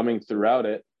know, drumming throughout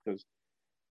it, because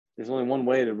there's only one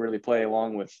way to really play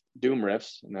along with doom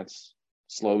riffs, and that's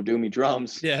slow doomy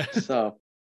drums. Yeah. So,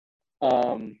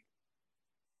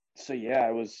 so yeah,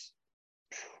 it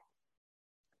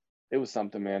was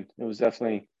something, man. It was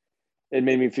definitely, it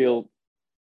made me feel,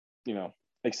 you know,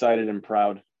 excited and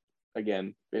proud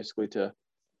again, basically, to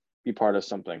be part of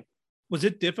something. Was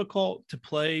it difficult to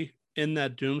play in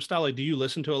that doom style? Like, do you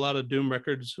listen to a lot of doom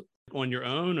records on your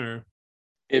own, or?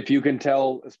 If you can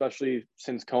tell, especially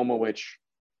since Coma Witch,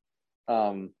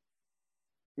 you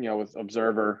know, with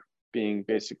Observer being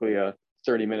basically a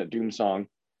 30-minute doom song,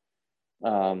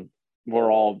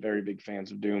 we're all very big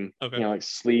fans of doom. Okay. You know, like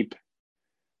Sleep,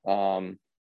 you know,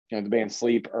 the band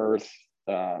Sleep, Earth,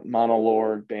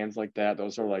 Monolord, bands like that.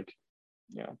 Those are like,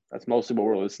 you know, that's mostly what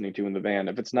we're listening to in the band.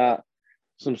 If it's not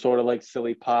some sort of like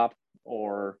silly pop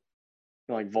or,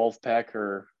 you know, like Wolfpack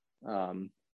or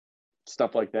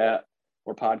stuff like that,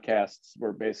 or podcasts,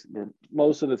 we're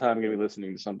most of the time going to be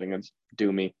listening to something that's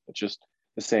doomy. It's just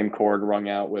the same chord rung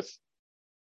out with,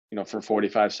 you know, for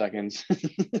 45 seconds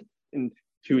and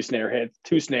two snare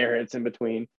hits in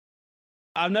between.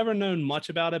 I've never known much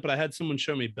about it, but I had someone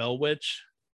show me Bell Witch,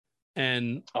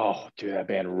 and oh, dude, that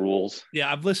band rules.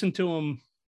 Yeah, I've listened to them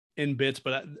in bits,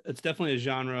 but it's definitely a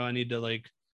genre I need to like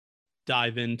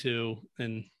dive into.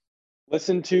 And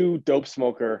listen to Dope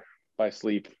Smoker by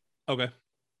Sleep. Okay.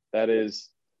 That's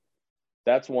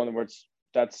one where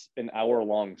that's an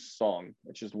hour-long song.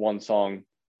 It's just one song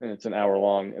and it's an hour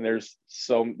long. And there's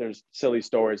silly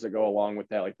stories that go along with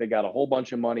that. Like, they got a whole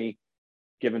bunch of money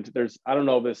given to, I don't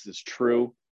know if this is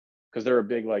true, because they're a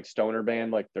big like stoner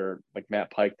band. Like, they're like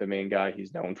Matt Pike, the main guy,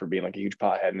 he's known for being like a huge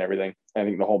pothead and everything. I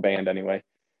think the whole band anyway.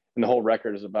 And the whole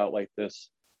record is about like this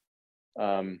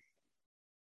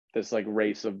this like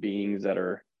race of beings that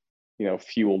are, you know,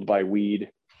 fueled by weed,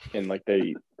 and like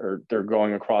they're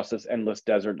going across this endless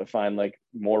desert to find like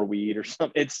more weed or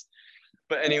something.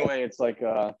 But anyway, it's like you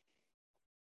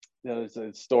know, it's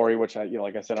a story which I, you know,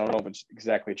 like I said, I don't know if it's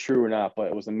exactly true or not, but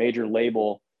it was a major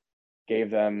label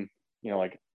gave them, you know,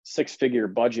 like 6-figure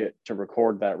budget to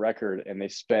record that record, and they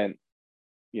spent,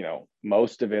 you know,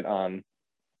 most of it on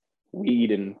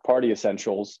weed and party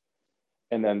essentials,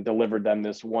 and then delivered them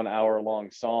this 1 hour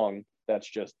long song that's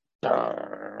just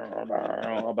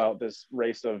about this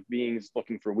race of beings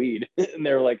looking for weed. And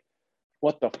they're like,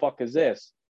 what the fuck is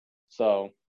this? So,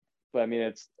 but I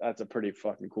mean, that's a pretty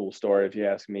fucking cool story if you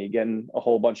ask me. Getting a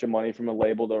whole bunch of money from a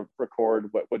label to record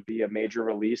what would be a major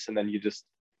release, and then you just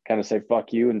kind of say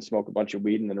fuck you and smoke a bunch of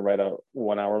weed and then write a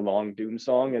 1 hour long doom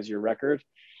song as your record.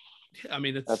 I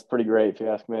mean, that's pretty great if you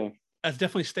ask me. That's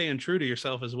definitely staying true to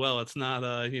yourself as well. It's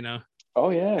not you know, oh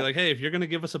yeah, you're like, hey, if you're gonna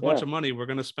give us a bunch of money, we're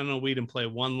gonna spend on weed and play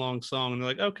one long song. And they're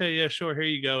like, okay, yeah, sure, here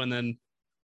you go. And then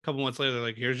a couple months later, they're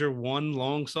like, here's your one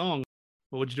long song.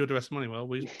 What would you do with the rest of the money? Well,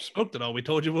 we smoked it all. We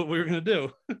told you what we were gonna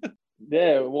do.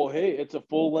 Yeah, well, hey, it's a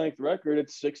full-length record.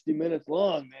 It's 60 minutes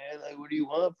long, man. Like, what do you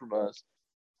want from us?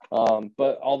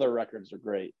 But all their records are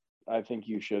great. I think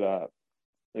you should,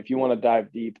 if you want to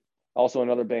dive deep. Also,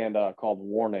 another band called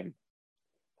Warning.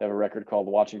 They have a record called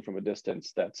Watching from a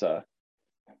Distance. That's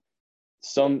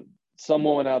some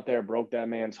woman out there broke that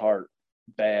man's heart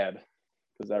bad,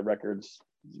 because that record's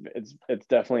it's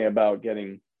definitely about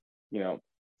getting, you know,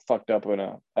 fucked up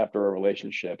after a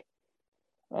relationship.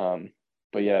 But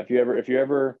yeah, if you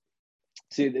ever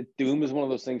see, doom is one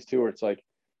of those things too, where it's like,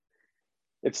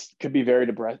 could be very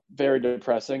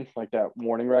depressing, like that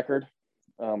Warning record.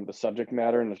 The subject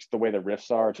matter and the way the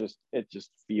riffs are, it just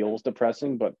feels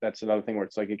depressing. But that's another thing where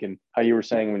it's like, it can, how you were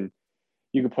saying, when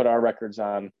you could put our records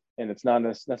on and it's not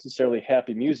necessarily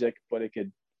happy music, but it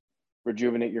could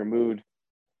rejuvenate your mood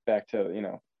back to, you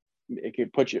know,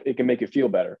 it can make you feel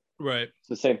better. Right. It's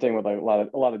the same thing with like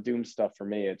a lot of doom stuff. For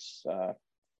me, it's a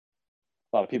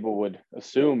lot of people would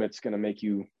assume it's going to make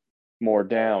you more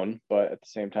down, but at the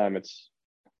same time, it's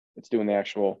doing the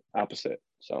actual opposite.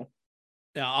 So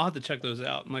yeah, I'll have to check those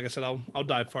out. And like I said, I'll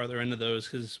dive farther into those,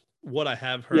 because what I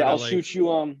have heard. Yeah, I'll shoot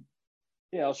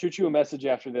you a message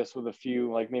after this with a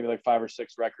few, like maybe like 5 or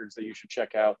 6 records that you should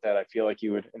check out that I feel like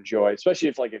you would enjoy, especially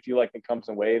if you like the Comes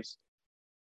and Waves.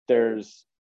 There's,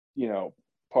 you know,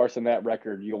 parts in that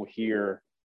record you'll hear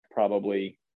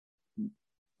probably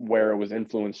where it was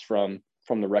influenced from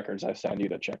the records I send you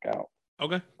to check out.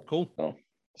 Okay, cool. So,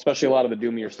 especially a lot of the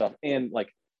doomier stuff, and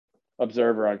like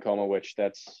Observer on Coma Witch,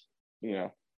 that's, you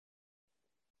know,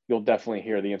 you'll definitely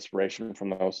hear the inspiration from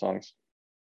those songs.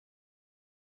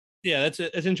 Yeah, it's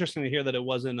interesting to hear that it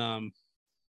wasn't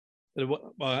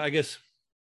well, I guess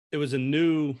it was a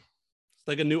new it's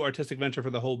like a new artistic venture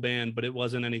for the whole band, but it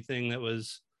wasn't anything that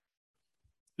was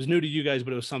new to you guys,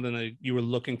 but it was something that you were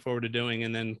looking forward to doing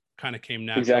and then kind of came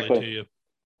naturally to you.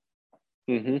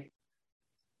 Mm-hmm.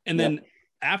 And then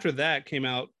after that came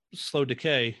out Slow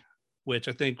Decay, which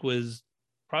I think was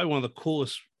probably one of the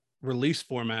coolest release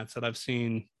formats that I've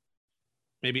seen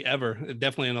maybe ever,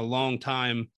 definitely in a long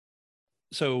time.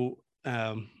 So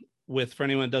for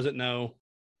anyone that doesn't know,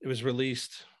 it was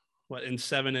released in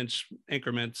 7-inch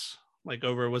increments, like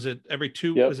was it every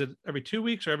 2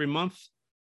 weeks or every month?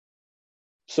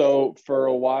 So for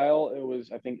a while it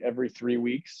was, I think, every 3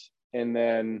 weeks. And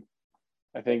then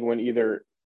I think when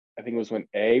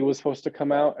A was supposed to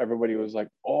come out, everybody was like,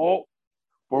 oh,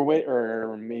 we're waiting,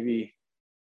 or maybe,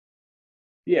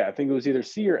 I think it was either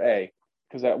C or A,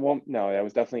 because that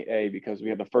was definitely A, because we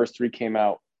had the first 3 came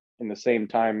out in the same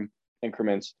time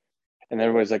increments. And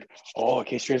everybody's like, oh,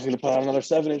 K-Strain's going to put out another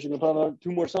 7-inch, going to put out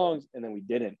 2 more songs. And then we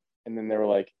didn't. And then they were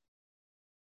like,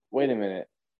 wait a minute,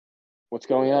 what's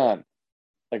going on?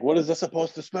 Like, what is this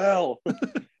supposed to spell?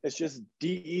 It's just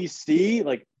DEC,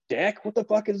 like deck. What the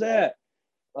fuck is that?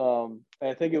 And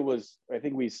I think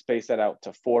we spaced that out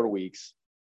to 4 weeks.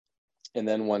 And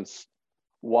then once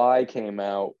Y came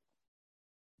out,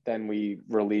 then we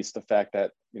released the fact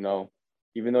that,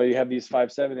 even though you have these 5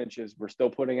 7-inches, we're still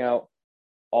putting out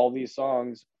all these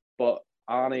songs, but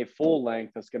on a full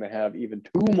length that's going to have even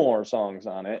 2 more songs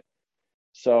on it.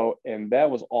 So, and that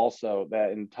was also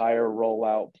that entire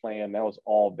rollout plan. That was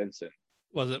all Vincent.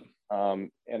 Was it? And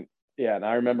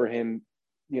I remember him,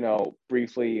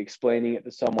 briefly explaining it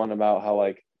to someone about how,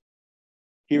 like,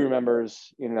 he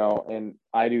remembers, and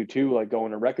I do too, like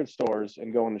going to record stores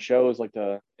and going to shows in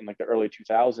the early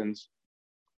 2000s.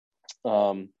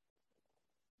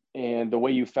 And the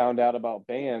way you found out about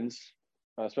bands,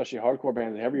 especially hardcore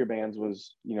bands, heavier bands,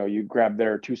 was, you grab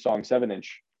their 2-song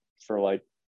 7-inch for like,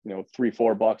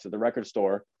 $3-4 at the record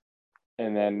store.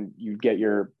 And then you get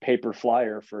your paper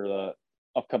flyer for the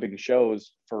upcoming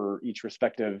shows for each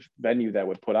respective venue that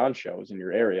would put on shows in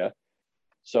your area.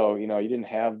 So, you didn't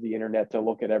have the internet to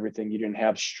look at everything. You didn't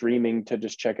have streaming to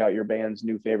just check out your band's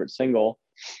new favorite single.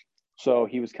 So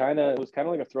it was kind of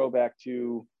like a throwback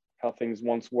to how things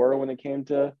once were when it came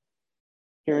to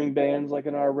hearing bands like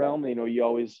in our realm.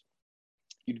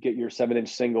 You'd get your 7-inch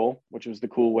single, which was the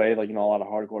cool way. Like, a lot of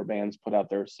hardcore bands put out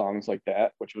their songs like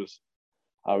that, which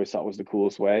I always thought was the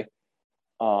coolest way.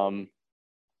 So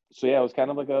it was kind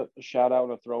of like a shout out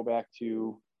and a throwback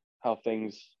to how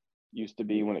things used to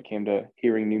be when it came to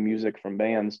hearing new music from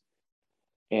bands.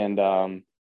 And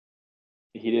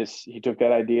he took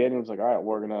that idea and he was like, all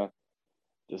right,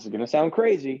 this is gonna sound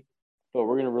crazy, but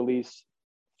we're gonna release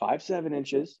 5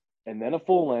 7-inches and then a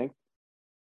full length,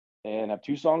 and have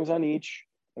 2 songs on each,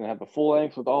 and have a full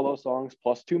length with all those songs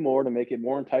plus 2 more to make it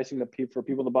more enticing for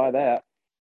people to buy that.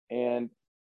 And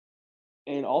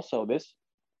also this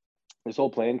whole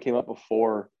plan came up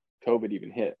before COVID even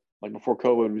hit, like before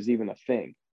COVID was even a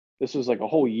thing. This was like a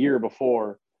whole year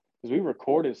before, because we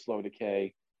recorded Slow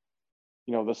Decay,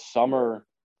 the summer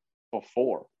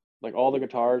before. Like, all the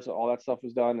guitars, all that stuff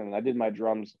was done, and I did my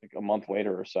drums like a month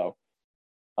later or so.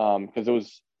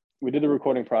 Because we did the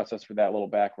recording process for that a little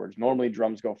backwards. Normally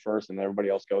drums go first and everybody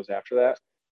else goes after that.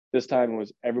 This time it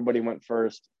was everybody went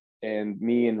first, and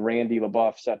me and Randy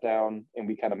LaBeouf sat down and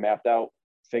we kind of mapped out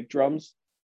fake drums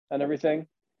and everything.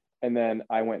 And then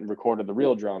I went and recorded the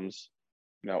real drums,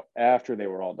 after they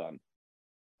were all done.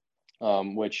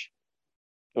 Which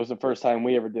it was the first time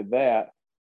we ever did that.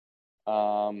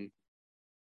 And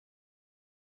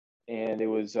it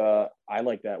was, I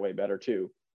like that way better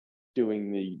too,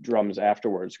 doing the drums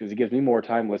afterwards, because it gives me more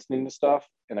time listening to stuff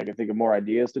and I can think of more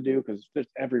ideas to do. Because there's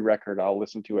every record I'll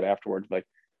listen to it afterwards, like,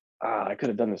 I could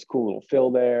have done this cool little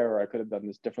fill there, or I could have done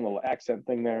this different little accent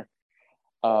thing there.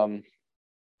 So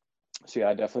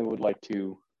I definitely would like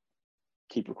to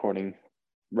keep recording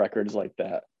records like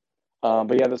that. But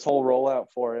this whole rollout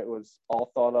for it was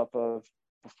all thought up of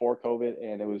before COVID,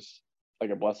 and it was like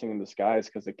a blessing in disguise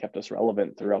because it kept us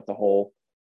relevant throughout the whole,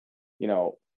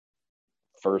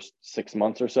 first 6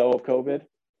 months or so of COVID.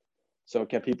 So it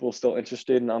kept people still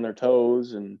interested and on their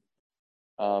toes. And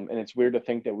it's weird to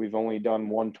think that we've only done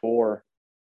 1 tour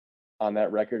on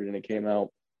that record, and it came out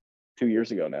 2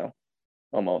 years ago now,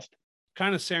 almost.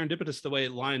 Kind of serendipitous the way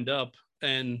it lined up.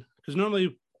 And because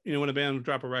normally, when a band would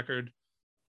drop a record,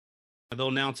 they'll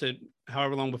announce it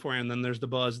however long beforehand, then there's the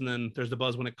buzz, and then there's the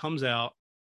buzz when it comes out.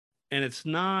 And it's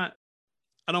not,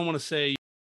 I don't want to say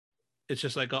it's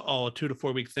just like a 2 to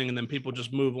 4 week thing and then people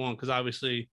just move on, because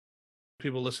obviously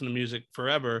people listen to music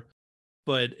forever.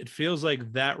 But it feels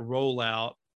like that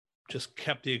rollout just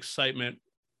kept the excitement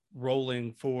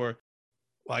rolling for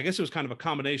well, I guess it was kind of a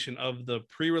combination of the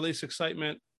pre-release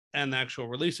excitement and the actual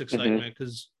release excitement,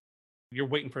 because you're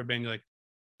waiting for a band, you're like,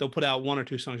 they'll put out one or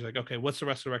two songs, you're like, okay, what's the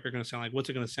rest of the record going to sound like? What's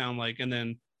it going to sound like? And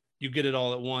then you get it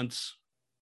all at once.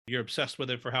 You're obsessed with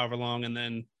it for however long, and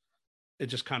then it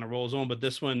just kind of rolls on. But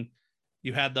this one,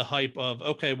 you had the hype of,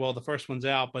 okay, well, the first one's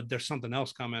out, but there's something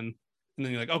else coming. And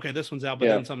then you're like, okay, this one's out, but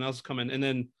then something else is coming. And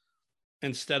then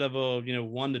instead of a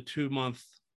 1 to 2 month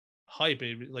hype,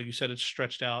 like you said, it's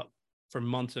stretched out for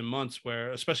months and months,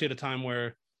 where, especially at a time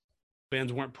where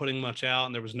bands weren't putting much out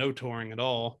and there was no touring at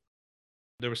all.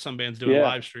 There were some bands doing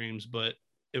live streams, but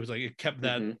it was like, it kept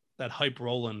that hype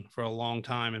rolling for a long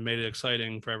time and made it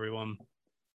exciting for everyone.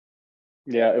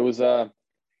 Yeah, it was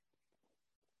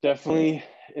definitely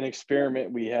an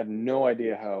experiment. We had no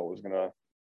idea how it was going to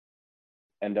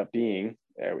end up being.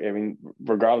 I mean,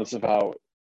 regardless of how,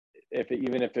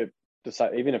 even if it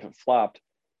flopped,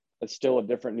 it's still a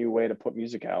different new way to put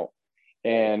music out.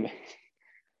 And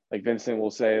like Vincent will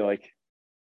say, like,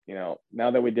 now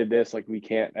that we did this, like, we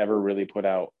can't ever really put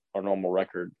out our normal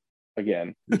record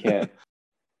again. We can't.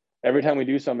 Every time we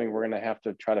do something, we're going to have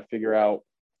to try to figure out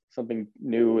something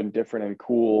new and different and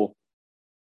cool,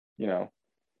 a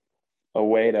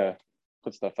way to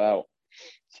put stuff out.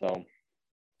 So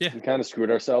we kind of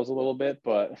screwed ourselves a little bit,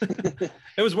 but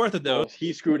it was worth it though. Well,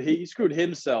 he screwed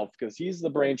himself, because he's the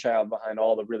brainchild behind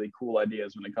all the really cool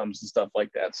ideas when it comes to stuff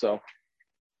like that. So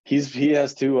he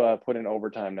has to put in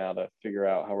overtime now to figure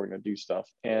out how we're going to do stuff.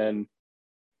 And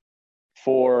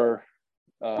for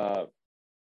the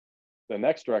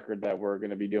next record that we're going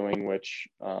to be doing, which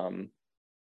I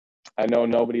know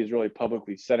nobody's really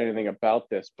publicly said anything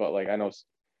about this, but like, I know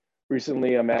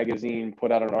recently a magazine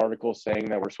put out an article saying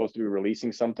that we're supposed to be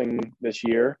releasing something this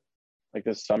year, like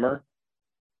this summer.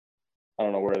 I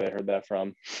don't know where they heard that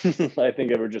from. I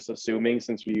think they were just assuming,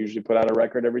 since we usually put out a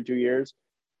record every 2 years.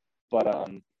 But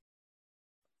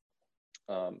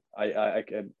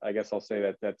I guess I'll say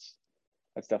that that's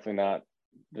definitely not.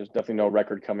 There's definitely no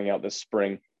record coming out this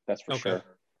spring. That's for sure.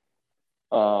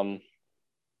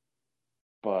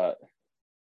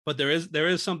 But there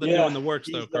is something new in the works,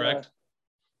 though, correct?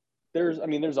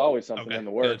 There's always something in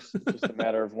the works. It's just a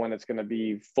matter of when it's going to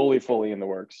be fully in the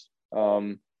works.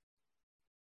 The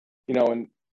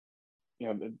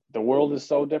world is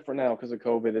so different now because of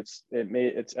COVID.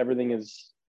 Everything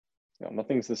is,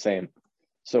 nothing's the same.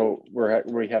 So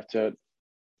we have to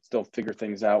still figure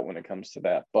things out when it comes to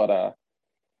that. But I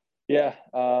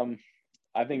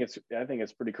think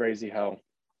it's pretty crazy how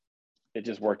it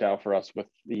just worked out for us with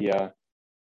the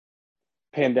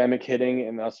pandemic hitting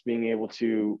and us being able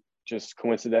to just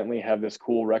coincidentally have this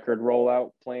cool record rollout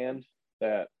planned,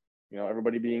 that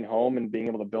everybody being home and being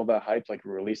able to build that hype. Like,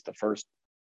 we released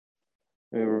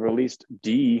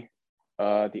D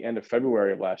at the end of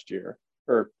February of last year,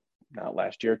 or not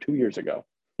last year, 2 years ago.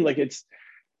 Like, it's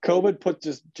COVID put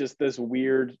just this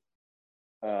weird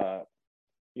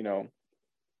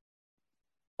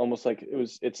almost like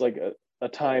it's like a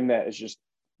time that is just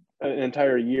an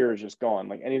entire year is just gone.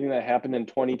 Like, anything that happened in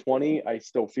 2020, I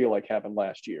still feel like happened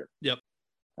last year. Yep.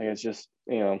 Like, it's just,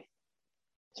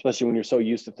 especially when you're so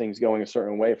used to things going a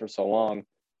certain way for so long.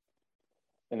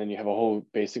 And then you have a whole,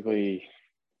 basically,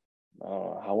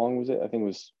 how long was it? I think it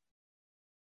was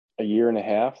a year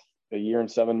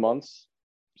and 7 months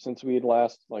since we had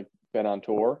last been on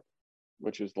tour,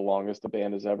 which is the longest the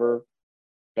band has ever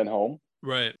been home.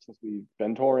 Right. Since we've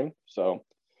been touring. So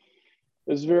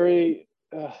it was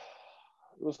it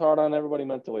was hard on everybody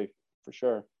mentally, for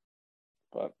sure.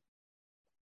 But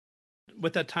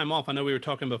with that time off, I know we were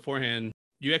talking beforehand,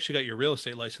 you actually got your real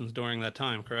estate license during that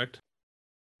time, correct?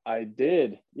 I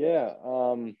did. Yeah.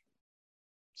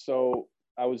 So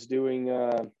I was doing,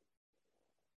 I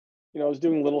was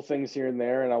doing little things here and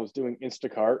there, and I was doing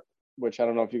Instacart, which I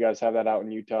don't know if you guys have that out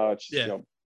in Utah. It's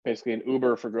basically an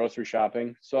Uber for grocery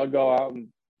shopping. So I'd go out and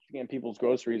scan people's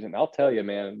groceries, and I'll tell you,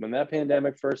 man, when that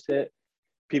pandemic first hit,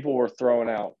 people were throwing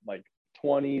out like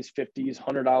 20s, 50s,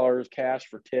 $100 cash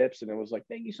for tips. And it was like,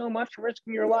 thank you so much for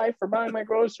risking your life for buying my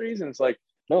groceries. And it's like,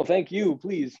 no, thank you,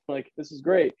 please. Like, this is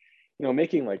great.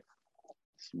 Making like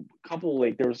a couple,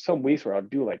 there was some weeks where I'd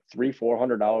do like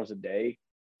 $300-$400 a day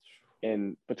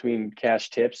in between cash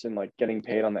tips and like getting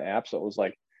paid on the app. So it was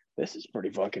like, this is pretty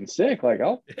fucking sick. Like,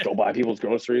 I'll go buy people's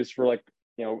groceries for like,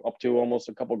 up to almost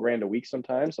a couple grand a week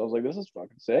sometimes. So I was like, this is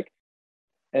fucking sick.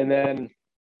 And then,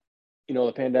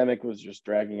 the pandemic was just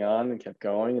dragging on and kept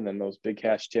going. And then those big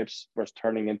cash tips were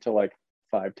turning into like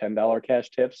 $5-$10 cash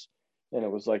tips. And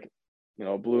it was like,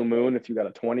 blue moon if you got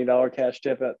a $20 cash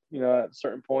tip at a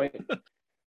certain point. I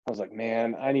was like,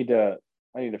 man, I need to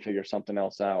figure something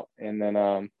else out. And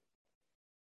then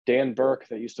Dan Burke,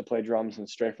 that used to play drums in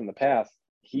Stray from the Path,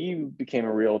 he became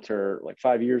a realtor like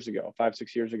 5 years ago,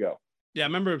 5-6 years ago. Yeah, I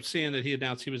remember seeing that he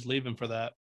announced he was leaving for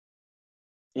that.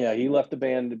 Yeah, he left the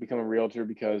band to become a realtor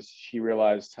because he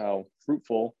realized how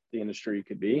fruitful the industry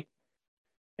could be.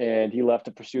 And he left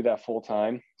to pursue that full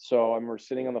time. So I remember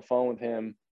sitting on the phone with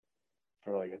him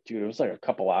for like, dude, it was like a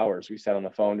couple hours. We sat on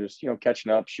the phone, just,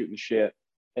 catching up, shooting shit.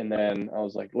 And then I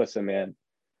was like, listen, man,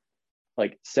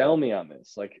 like, sell me on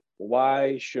this. Like,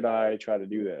 why should I try to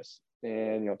do this?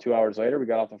 And, 2 hours later, we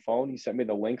got off the phone. He sent me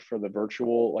the link for the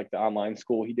virtual, like the online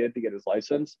school he did to get his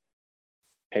license,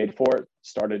 paid for it,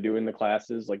 started doing the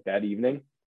classes like that evening.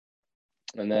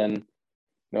 And then,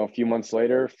 a few months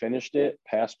later, finished it,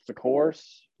 passed the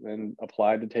course, then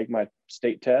applied to take my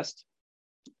state test.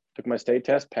 Took my state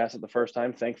test, passed it the first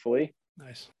time, thankfully.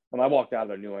 Nice. And I walked out of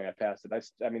there knowing I passed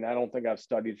it. I mean, I don't think I've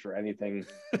studied for anything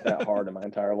that hard in my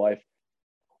entire life.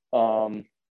 So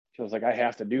I was like, I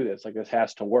have to do this. Like, this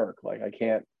has to work. Like,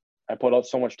 I put out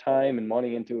so much time and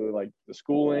money into like the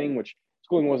schooling, which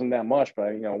schooling wasn't that much, but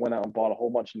I, went out and bought a whole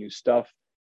bunch of new stuff,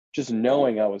 just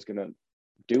knowing I was going to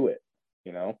do it,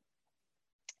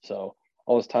 So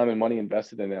all this time and money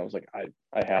invested in it, I was like,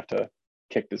 I have to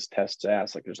kick this test's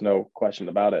ass. Like, there's no question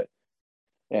about it.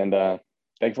 And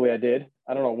thankfully I did.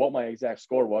 I don't know what my exact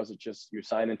score was. It's just, you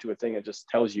sign into a thing. It just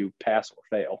tells you pass or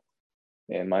fail.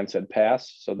 And mine said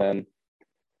pass. So then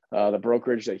the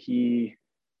brokerage that he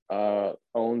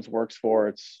owns, works for,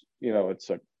 it's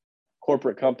a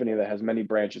corporate company that has many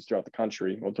branches throughout the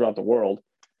country, well, throughout the world.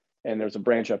 And there's a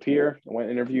branch up here. I went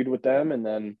and interviewed with them, and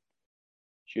then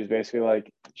she was basically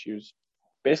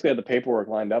had the paperwork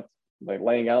lined up, like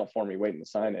laying out for me, waiting to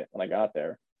sign it when I got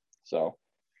there. So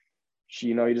she,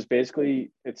 you just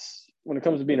basically, it's, when it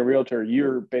comes to being a realtor,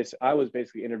 I was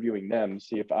basically interviewing them to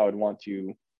see if I would want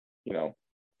to,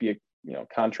 be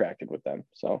contracted with them.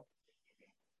 So,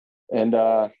 and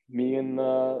me and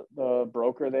the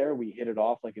broker there, we hit it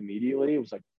off like immediately. It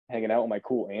was like hanging out with my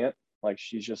cool aunt. Like,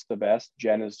 she's just the best.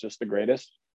 Jen is just the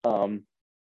greatest.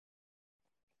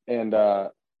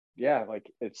 Yeah,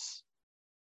 like it's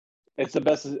the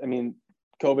best. I mean,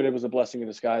 COVID, it was a blessing in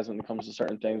disguise when it comes to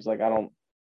certain things. Like,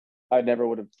 I never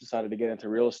would have decided to get into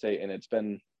real estate, and it's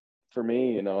been, for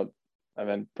me, I've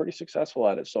been pretty successful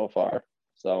at it so far.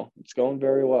 So it's going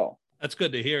very well. That's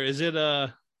good to hear. Does it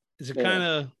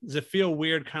feel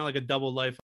weird, kind of like a double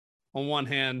life? On one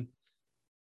hand,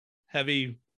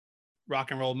 heavy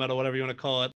rock and roll, metal, whatever you want to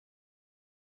call it,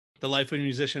 the life of a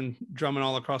musician, drumming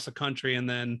all across the country, and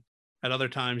then at other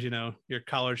times, your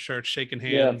collared shirts, shaking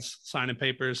hands, signing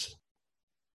papers.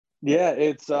 Yeah,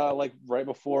 it's like right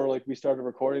before like we started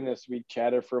recording this, we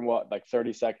chatted for like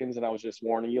 30 seconds, and I was just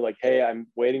warning you, like, hey, I'm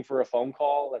waiting for a phone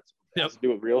call that's has to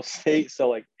do with real estate. So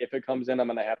like, if it comes in, I'm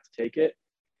gonna have to take it.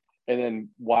 And then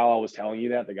while I was telling you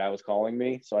that, the guy was calling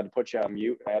me, so I had to put you on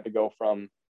mute. I had to go from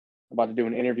about to do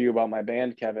an interview about my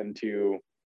band, Kevin, to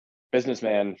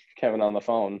businessman Kevin on the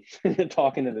phone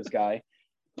talking to this guy.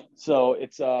 So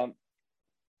it's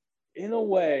in a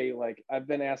way, like, I've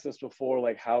been asked this before,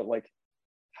 like,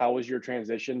 how was your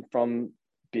transition from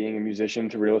being a musician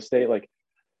to real estate? Like,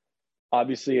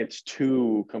 obviously it's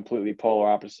two completely polar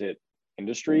opposite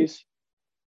industries,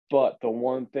 but the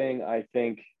one thing I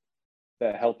think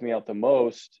that helped me out the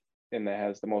most and that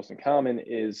has the most in common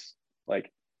is, like,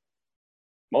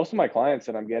 most of my clients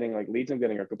that I'm getting, like, leads I'm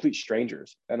getting, are complete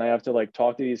strangers, and I have to like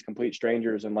talk to these complete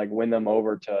strangers and like win them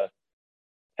over to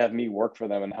have me work for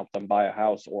them and help them buy a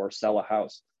house or sell a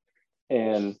house.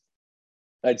 And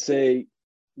I'd say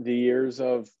the years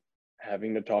of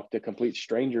having to talk to complete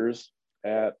strangers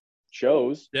at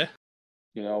shows,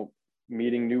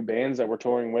 meeting new bands that we're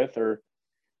touring with, or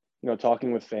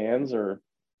talking with fans, or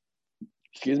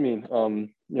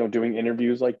doing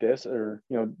interviews like this, or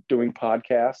doing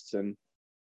podcasts, and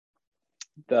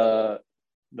the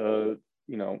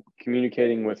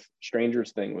communicating with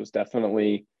strangers thing was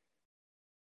definitely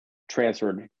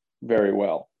transferred very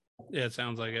well. Yeah, it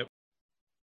sounds like it.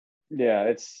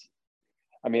 Yeah,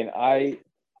 I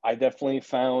definitely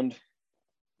found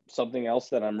something else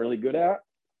that I'm really good at,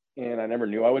 and I never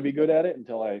knew I would be good at it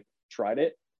until I tried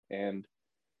it. And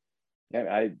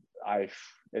yeah,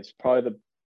 it's probably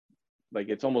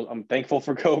I'm thankful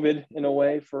for COVID in a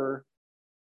way, for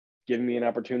giving me an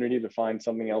opportunity to find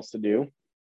something else to do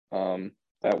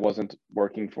that wasn't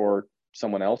working for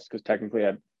someone else, because technically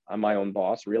I'm my own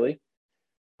boss, really.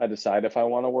 I decide if I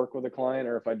want to work with a client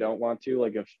or if I don't want to.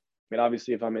 Like,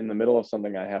 obviously if I'm in the middle of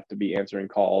something, I have to be answering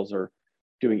calls or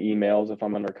doing emails if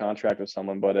I'm under contract with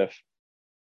someone. But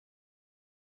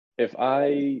if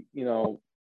I,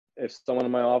 if someone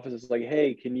in my office is like,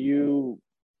 hey, can you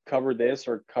cover this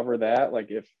or cover that? Like,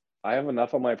 if I have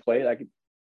enough on my plate. I could,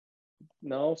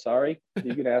 no, sorry.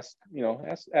 You can ask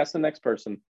the next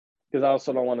person, because I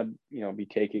also don't want to, be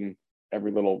taking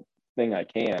every little thing I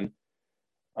can.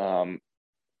 I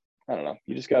don't know.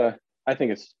 You just gotta, I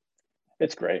think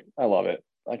it's great. I love it.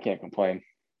 I can't complain.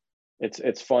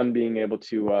 It's fun being able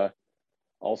to,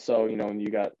 also, you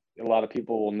got a lot of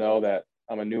people will know that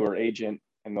I'm a newer agent,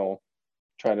 and they'll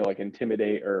try to like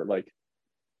intimidate or like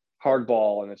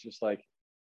hardball. And it's just like,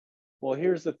 well,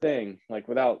 here's the thing, like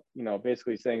without,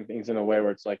 basically saying things in a way where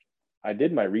it's like, I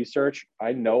did my research.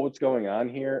 I know what's going on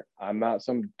here. I'm not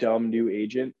some dumb new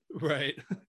agent. Right.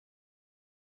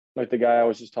 Like the guy I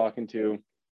was just talking to,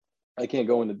 I can't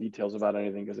go into details about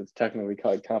anything because it's technically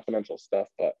confidential stuff,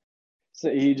 but so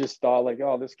he just thought like,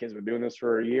 oh, this kid's been doing this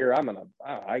for a year. I'm gonna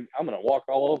walk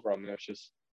all over him. And it's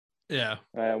just, yeah.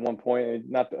 at one point,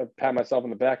 not to pat myself on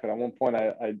the back, but at one point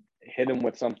I hit him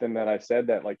with something that I said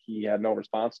that like he had no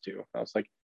response to. I was like,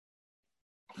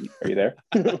 "Are you there?"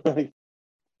 Like,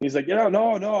 he's like, "Yeah,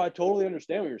 no, I totally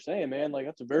understand what you're saying, man. Like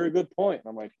that's a very good point." And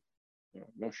I'm like,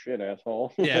 "No shit,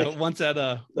 asshole." Yeah. Like, once that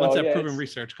proven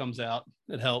research comes out,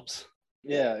 it helps.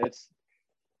 Yeah,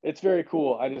 it's very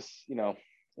cool. I just,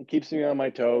 it keeps me on my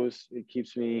toes. It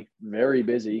keeps me very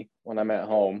busy when I'm at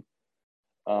home.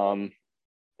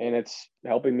 And it's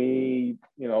helping me,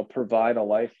 provide a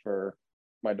life for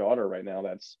my daughter right now.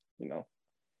 That's,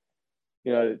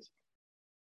 it's,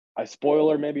 I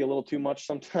spoil her maybe a little too much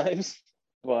sometimes,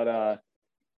 but,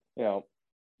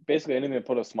 basically anything to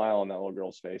put a smile on that little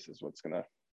girl's face is what's going to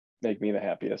make me the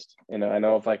happiest. And I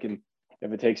know if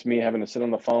it takes me having to sit on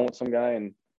the phone with some guy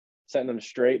and setting them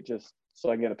straight just so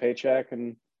I can get a paycheck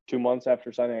in 2 months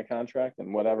after signing a contract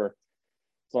and whatever,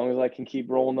 as long as I can keep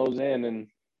rolling those in and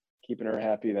keeping her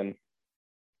happy, then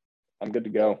I'm good to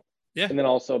go. Yeah. And then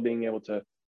also being able to,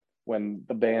 when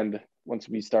the band, once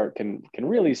we start, can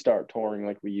really start touring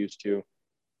like we used to,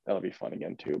 that'll be fun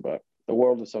again too. But the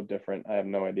world is so different. I have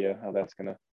no idea how that's going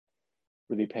to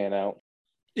really pan out.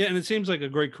 Yeah. And it seems like a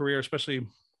great career, especially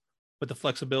with the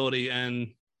flexibility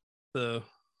and the,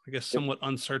 I guess, somewhat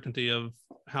uncertainty of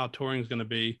how touring is going to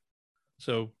be.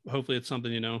 So hopefully it's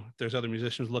something, if there's other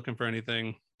musicians looking for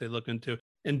anything, they look into.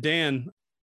 And Dan,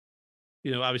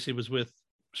 obviously was with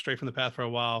Straight from the Path for a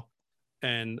while.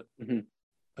 And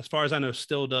as far as I know,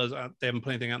 still does. They haven't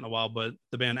played anything out in a while, but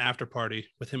the band After Party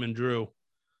with him and Drew,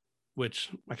 which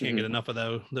I can't get enough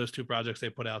of those two projects they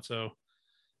put out. So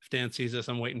if Dan sees this,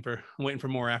 I'm waiting for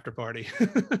more After Party.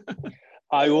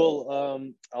 I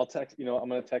will. I'll text. I'm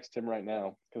going to text him right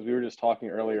now because we were just talking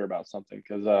earlier about something.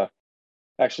 Because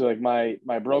actually, like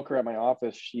my broker at my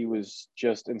office, she was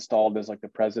just installed as like the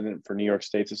president for New York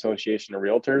State's Association of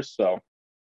Realtors. So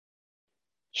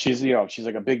she's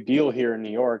like a big deal here in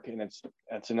New York, and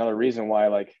that's another reason why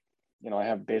like I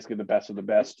have basically the best of the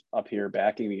best up here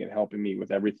backing me and helping me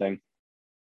with everything.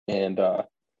 And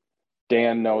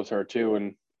Dan knows her too,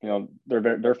 and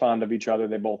they're fond of each other.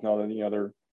 They both know that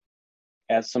they're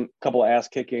as some couple of ass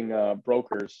kicking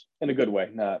brokers in a good way.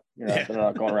 They're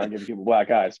not going around giving people black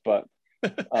eyes, but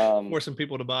forcing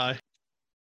people to buy.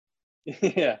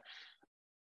 Yeah.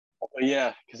 But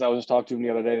yeah, because I was just talking to him the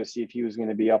other day to see if he was going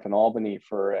to be up in Albany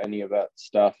for any of that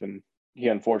stuff, and he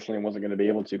unfortunately wasn't going to be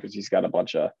able to because he's got a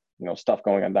bunch of stuff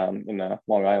going on down in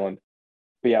Long Island.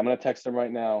 But yeah, I'm going to text him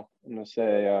right now. I'm going to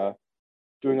say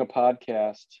doing a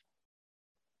podcast,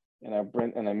 and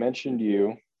I mentioned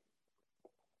you,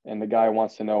 and the guy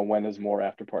wants to know when is more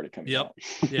After Party coming out.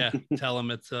 Yeah, tell him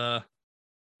it's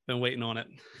been waiting on it.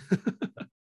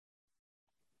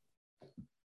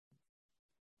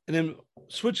 And then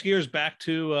switch gears back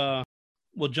to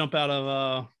we'll jump out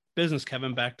of business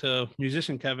Kevin back to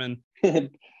musician Kevin.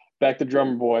 Back to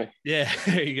drummer boy. Yeah,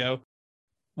 there you go.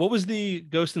 What was the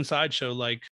Ghost Inside show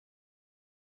like?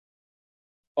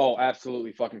 Oh,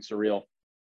 absolutely fucking surreal.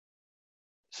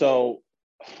 So,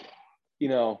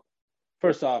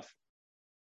 first off,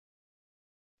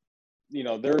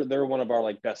 they're one of our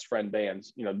like best friend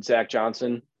bands. Zach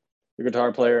Johnson, the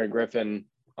guitar player, and Griffin,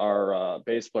 our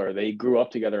bass player. They grew up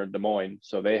together in Des Moines,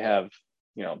 so they have,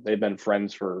 they've been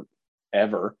friends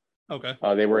forever. Okay.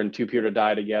 They were in Too Pure to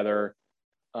Die together.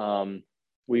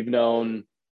 We've known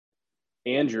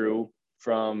Andrew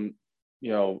from,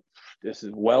 this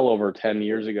is well over 10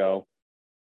 years ago.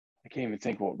 I can't even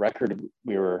think what record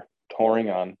we were touring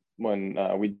on when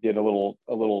we did a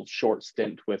little short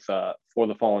stint with For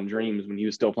the Fallen Dreams when he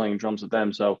was still playing drums with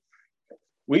them. So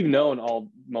we've known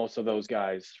most of those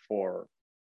guys for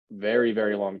very,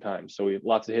 very long time. So we have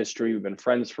lots of history. We've been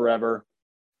friends forever.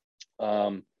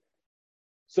 So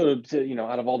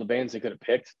out of all the bands they could have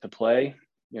picked to play,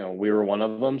 we were one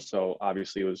of them. So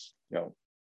obviously it was,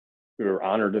 we were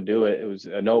honored to do it. It was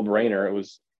a no-brainer. It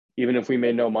was, even if we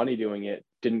made no money doing it,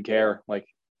 didn't care. Like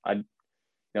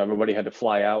everybody had to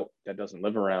fly out that doesn't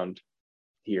live around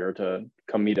here to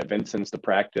come meet at Vincent's to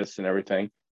practice and everything.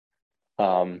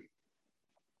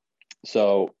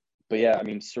 So, but yeah, I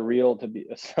mean, surreal to be,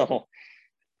 so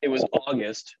it was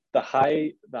August. The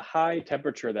high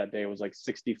temperature that day was like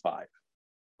 65.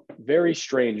 Very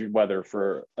strange weather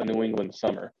for a New England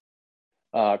summer.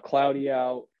 Cloudy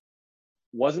out,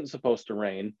 wasn't supposed to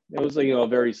rain. It was a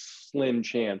very slim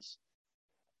chance.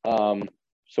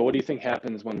 So what do you think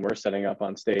happens when we're setting up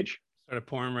on stage? Started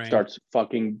pouring rain. Starts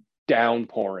fucking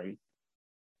downpouring.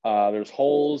 There's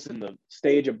holes in the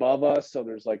stage above us, so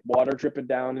there's like water dripping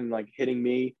down and like hitting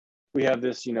me. We have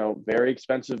this, very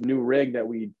expensive new rig that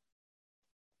we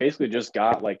basically just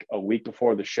got like a week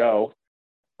before the show,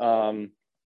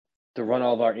 to run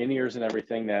all of our in-ears and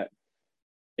everything, that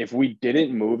if we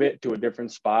didn't move it to a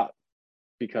different spot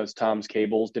because Tom's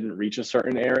cables didn't reach a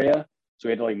certain area, so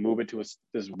we had to like move it to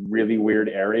this really weird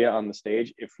area on the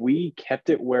stage. If we kept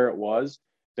it where it was,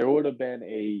 there would have been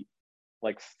a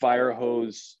like fire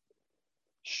hose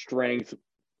strength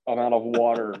amount of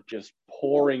water just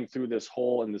pouring through this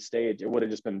hole in the stage. It would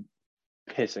have just been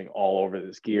pissing all over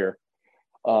this gear.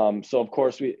 So of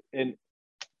course and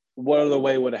what other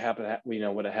way would have happened,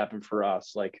 would have happened for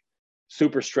us? Like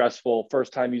super stressful,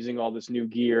 first time using all this new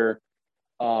gear.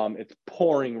 It's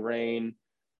pouring rain.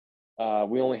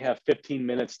 We only have 15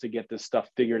 minutes to get this stuff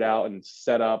figured out and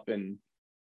set up. And,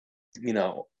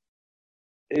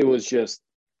 it was just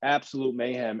absolute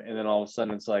mayhem. And then all of a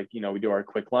sudden it's like, we do our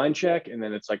quick line check, and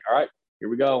then it's like, all right, here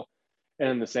we go. And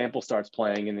then the sample starts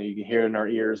playing, and then you can hear it in our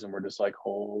ears, and we're just like,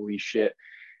 holy shit.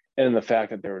 And the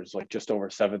fact that there was like just over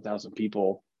 7,000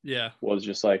 people was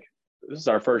just like, this is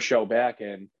our first show back.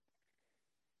 And,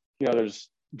 there's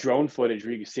drone footage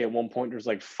where you can see at one point there's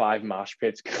like 5 mosh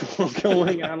pits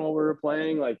going on while we were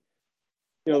playing. Like,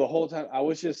 the whole time I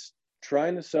was just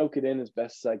trying to soak it in as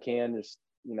best as I can.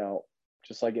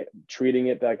 Just like treating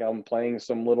it like I'm playing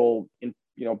some little,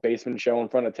 basement show in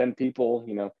front of 10 people.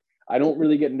 I don't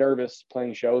really get nervous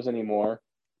playing shows anymore,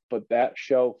 but that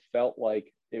show felt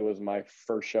like it was my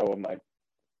first show of my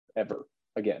ever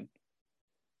again.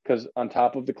 Because on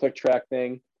top of the click track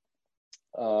thing,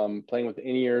 playing with the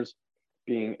in-ears,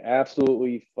 being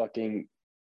absolutely fucking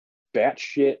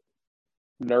batshit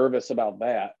nervous about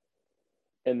that.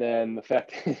 And then the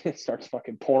fact it starts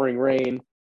fucking pouring rain.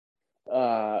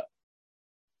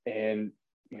 And,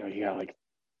 you got like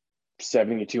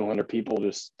 7,200 people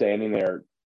just standing there,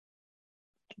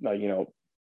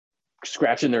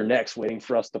 scratching their necks waiting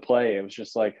for us to play. It was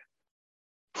just like,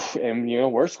 and,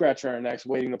 we're scratching our necks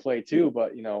waiting to play too.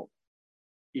 But,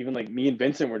 even like me and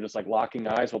Vincent were just like locking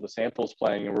eyes while the sample's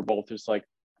playing, and we're both just like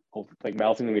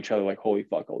mouthing to each other like, holy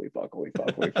fuck, holy fuck, holy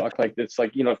fuck, holy fuck. Like, it's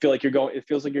like, it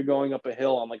feels like you're going up a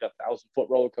hill on like 1,000-foot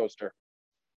roller coaster.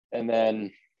 And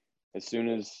then as soon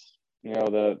as,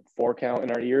 the 4 count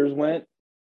in our ears went,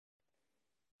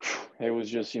 it was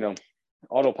just,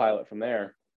 autopilot from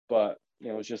there. But,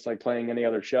 it was just like playing any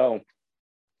other show.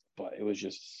 But it was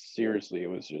just, seriously, it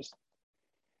was just,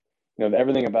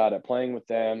 everything about it, playing with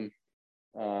them,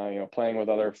 playing with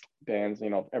other bands,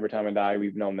 Every Time I Die,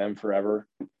 we've known them forever.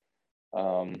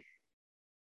 It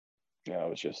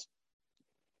was just,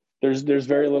 there's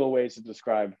very little ways to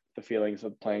describe the feelings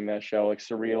of playing that show. Like,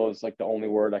 surreal is like the only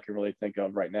word I can really think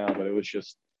of right now, but it was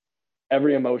just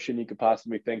every emotion you could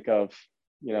possibly think of,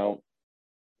 it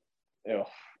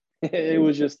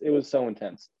was so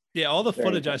intense. Yeah. All the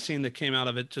footage I've seen that came out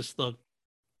of it just looked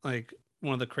like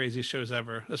one of the craziest shows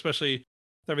ever, especially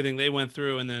everything they went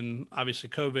through. And then obviously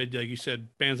COVID, like you said,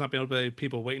 bands not being able to play,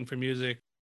 people waiting for music.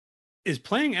 Is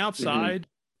playing outside,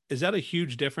 is that a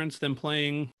huge difference than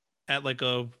playing at like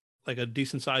a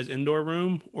decent sized indoor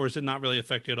room, or is it not really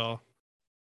affect you at all?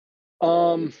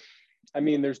 I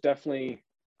mean, there's definitely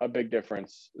a big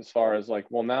difference as far as like,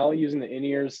 well, now using the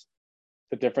in-ears,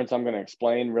 the difference I'm going to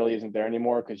explain really isn't there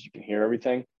anymore because you can hear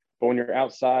everything. But when you're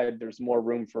outside, there's more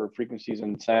room for frequencies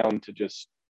and sound to just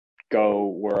go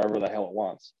wherever the hell it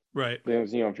wants. Right.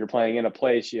 Because, if you're playing in a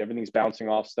place, everything's bouncing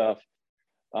off stuff.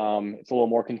 It's a little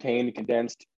more contained and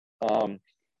condensed. But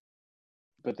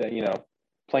then,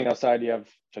 playing outside, you have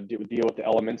to deal with the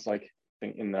elements. Like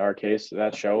in our case,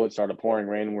 that show, it started pouring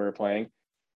rain when we were playing.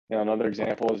 Another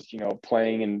example is,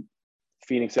 playing in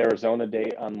Phoenix, Arizona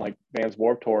date on like Vans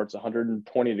Warped Tour. It's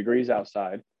 120 degrees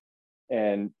outside,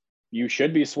 and you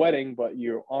should be sweating, but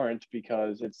you aren't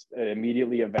because it's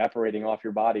immediately evaporating off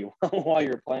your body while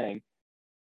you're playing.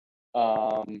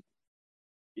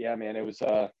 Yeah, man, it was,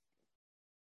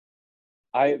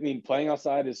 I mean, playing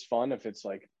outside is fun if it's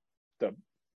like the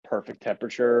perfect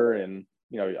temperature, and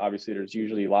obviously there's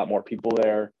usually a lot more people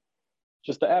there.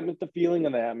 Just the feeling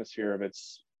and the atmosphere of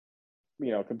it's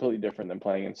completely different than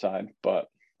playing inside. But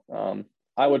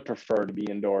I would prefer to be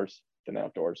indoors than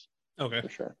outdoors. Okay, for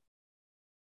sure.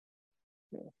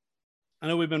 Yeah. I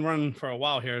know we've been running for a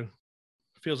while here.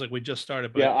 Feels like we just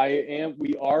started, but yeah,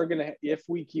 we are gonna, if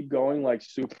we keep going like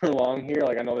super long here,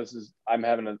 like I know I'm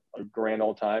having a grand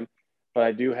old time, but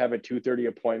I do have a 2:30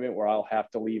 appointment where I'll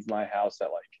have to leave my house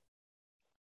at like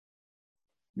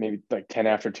maybe like 10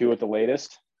 after 2 at the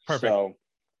latest. Perfect. So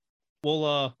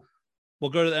we'll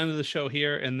go to the end of the show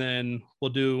here, and then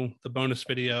we'll do the bonus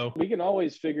video. We can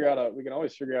always figure out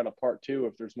a part 2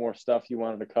 if there's more stuff you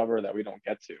wanted to cover that we don't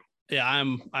get to. Yeah,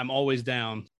 I'm always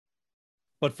down.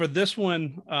 But for this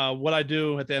one, what I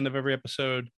do at the end of every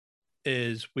episode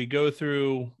is we go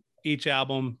through each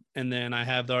album, and then I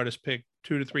have the artist pick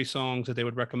 2 to 3 songs that they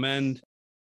would recommend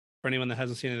for anyone that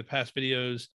hasn't seen any of the past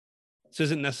videos. This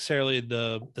isn't necessarily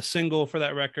the single for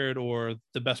that record or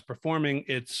the best performing.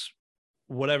 It's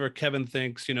whatever Kevin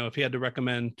thinks, if he had to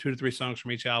recommend 2 to 3 songs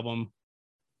from each album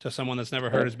to someone that's never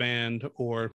heard his band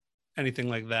or anything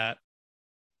like that.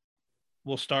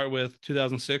 We'll start with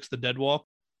 2006, The Dead Walk.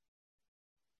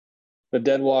 The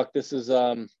Dead Walk, this is,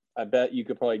 I bet you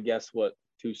could probably guess what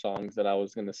 2 songs that I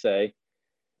was going to say.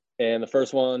 And the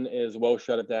first one is Whoa,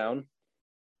 Shut It Down.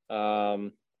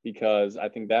 Because I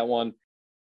think that one,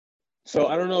 so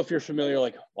I don't know if you're familiar,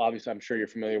 like, well, obviously I'm sure you're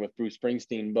familiar with Bruce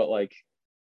Springsteen, but like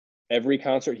every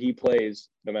concert he plays,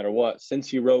 no matter what, since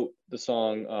he wrote the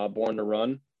song Born to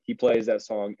Run, he plays that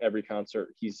song every concert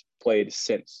he's played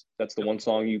since. That's the one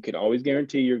song you can always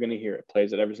guarantee you're going to hear it.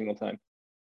 Plays it every single time.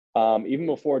 Even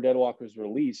before Dead Walk was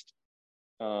released,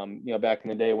 back in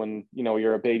the day when,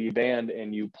 you're a baby band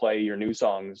and you play your new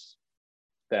songs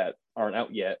that aren't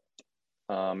out yet,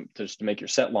 just to make your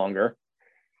set longer,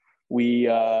 we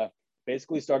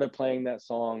basically started playing that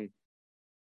song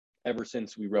ever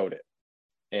since we wrote it.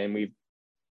 And we've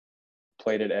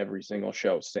played it every single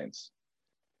show since.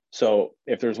 So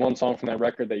if there's one song from that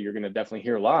record that you're going to definitely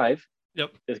hear live,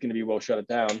 it's going to be Whoa, Shut It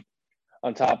Down.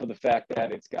 On top of the fact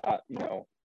that it's got,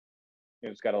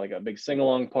 it's got like a big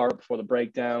sing-along part before the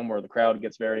breakdown where the crowd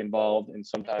gets very involved. And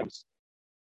sometimes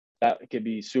that could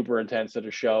be super intense at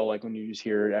a show. Like when you just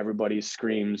hear everybody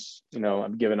screams,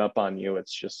 I'm giving up on you.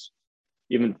 It's just,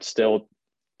 even still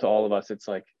to all of us, it's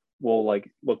like, we'll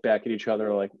like look back at each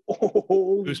other like,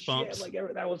 oh, shit, like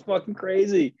that was fucking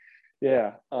crazy.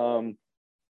 Yeah.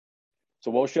 So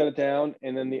we'll shut it down.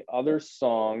 And then the other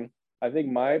song, I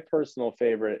think my personal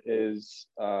favorite is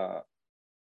the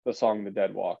song The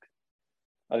Dead Walk.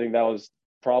 I think that was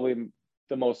probably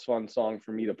the most fun song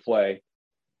for me to play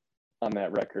on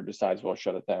that record besides We'll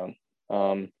Shut It Down.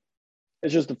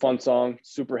 It's just a fun song,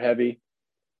 super heavy.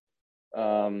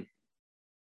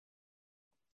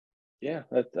 Yeah,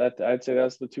 I'd say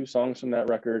that's the 2 songs from that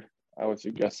record I would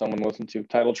suggest someone listen to.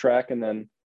 Title track and then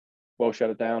Whoa,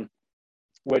 Shut It Down,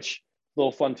 which,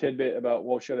 little fun tidbit about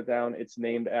Whoa, Shut It Down, it's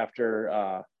named after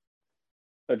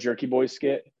a Jerky Boys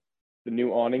skit, the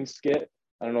New Awnings skit.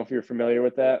 I don't know if you're familiar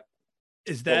with that.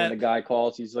 Is that when the guy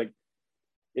calls, he's like,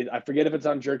 I forget if it's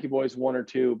on Jerky Boys 1 or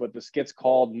 2, but the skit's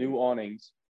called New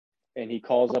Awnings. And he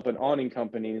calls up an awning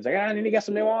company. He's like, I need to get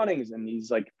some new awnings. And he's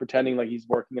like pretending like he's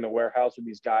working in a warehouse where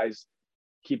these guys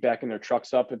keep backing their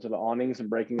trucks up into the awnings and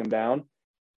breaking them down.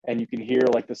 And you can hear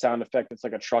like the sound effect. It's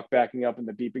like a truck backing up and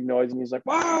the beeping noise. And he's like,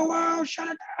 whoa, shut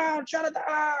it down.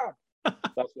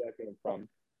 That's where that came from.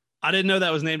 I didn't know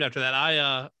that was named after that.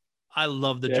 I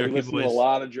love the Jerky Boys. We listened to a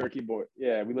lot of Jerky Boys.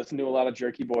 Yeah, we listened to a lot of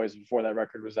Jerky Boys before that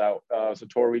record was out. It's a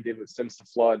tour we did with Since the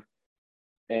Flood.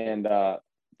 And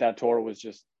that tour was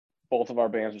just both of our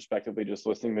bands respectively just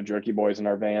listening to Jerky Boys in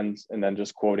our vans and then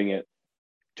just quoting it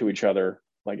to each other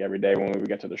like every day when we would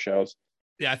get to the shows.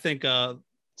 Yeah, I think the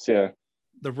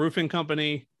roofing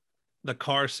company, the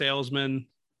car salesman,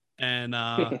 and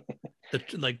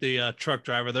the truck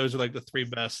driver, those are like the 3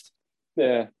 best.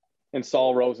 Yeah. And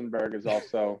Saul Rosenberg is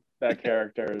also that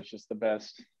character is just the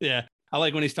best. Yeah. I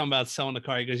like when he's talking about selling the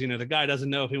car. He goes, the guy doesn't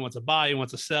know if he wants to buy, he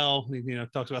wants to sell. He,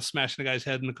 talks about smashing the guy's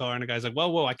head in the car. And the guy's like,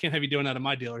 whoa, I can't have you doing that at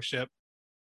my dealership.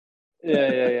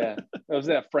 Yeah. Was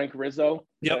that Frank Rizzo?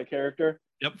 That character?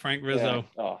 Yep, Frank Rizzo.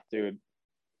 Yeah. Oh, dude.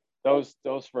 Those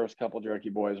first couple Jerky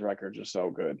Boys records are so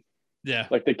good. Yeah.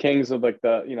 Like the kings of like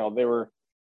they were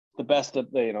the best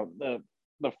of the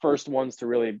first ones to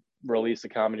really release a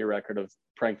comedy record of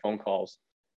prank phone calls.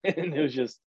 And it was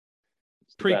just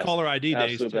pre-caller ID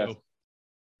days too. Best.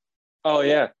 Oh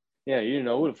yeah. Yeah, you didn't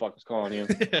know who the fuck was calling you.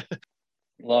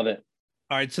 Love it.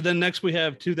 All right, so then next we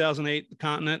have 2008 The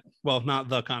Continent. Well, not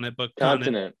The Continent, but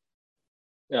Continent.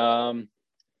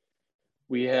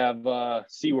 We have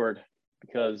C-Word,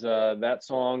 because that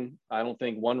song, I don't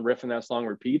think one riff in that song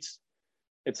repeats.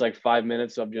 It's like 5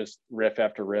 minutes of just riff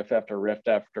after riff after riff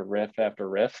after riff after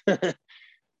riff. That's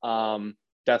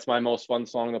my most fun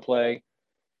song to play.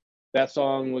 That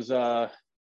song was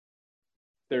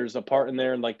there's a part in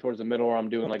there like towards the middle where I'm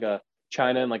doing like a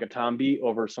China and like a tom beat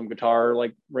over some guitar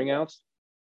like ring outs.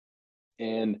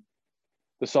 And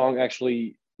the song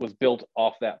actually was built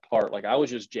off that part. Like I was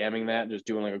just jamming that, just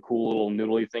doing like a cool little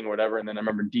noodly thing or whatever. And then I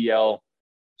remember DL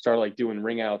started like doing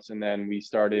ring outs, and then we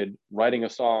started writing a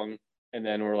song, and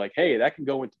then we're like, hey, that can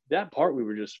go into that part we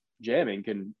were just jamming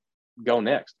can go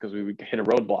next, because we would hit a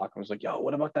roadblock. I was like, yo,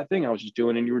 what about that thing I was just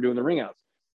doing and you were doing the ring outs?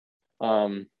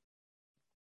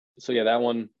 So yeah, that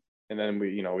one. And then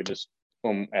we just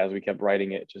as we kept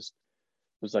writing it, just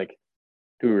was like,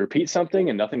 do we repeat something?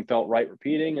 And nothing felt right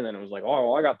repeating. And then it was like, oh,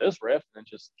 well, I got this riff, and it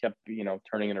just kept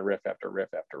turning into riff after riff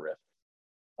after riff.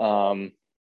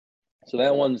 So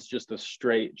that one's just a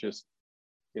straight, just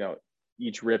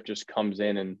each riff just comes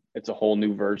in and it's a whole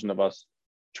new version of us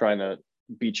trying to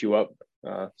beat you up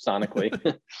sonically.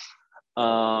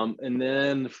 And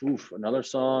then another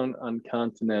song on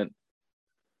Continent.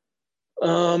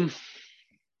 I'd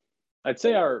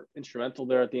say our instrumental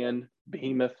there at the end,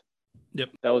 Behemoth. Yep.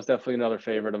 That was definitely another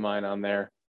favorite of mine on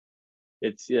there.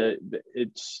 It's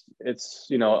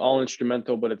all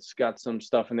instrumental, but it's got some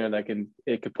stuff in there that could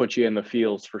put you in the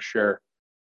feels for sure.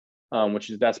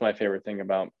 That's my favorite thing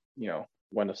about,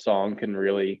 when a song can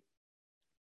really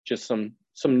just some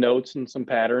notes and some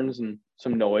patterns and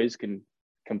some noise can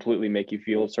completely make you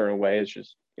feel a certain way. It's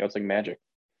just, it's like magic.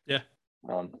 Yeah.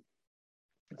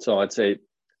 So I'd say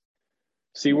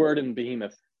C-Word and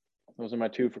Behemoth. Those are my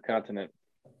two for Continent.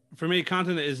 For me,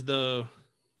 Continent is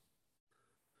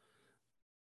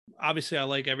obviously I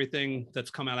like everything that's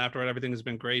come out after it. Everything has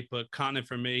been great, but Continent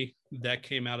for me, that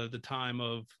came out at the time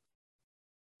of,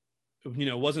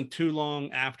 wasn't too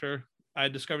long after I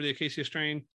discovered the Acacia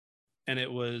Strain, and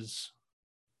it was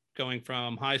going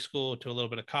from high school to a little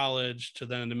bit of college to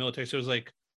then in the military. So it was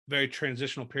like very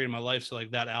transitional period of my life. So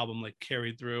like that album like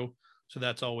carried through. So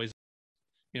that's always,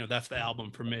 that's the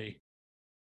album for me.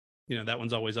 That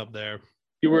one's always up there.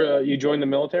 You joined the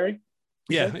military?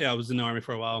 Yeah. I was in the Army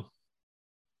for a while.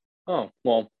 Oh,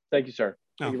 well, thank you, sir.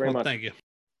 Thank you very much. Thank you.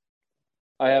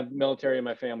 I have military in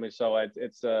my family, so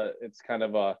it's kind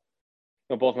of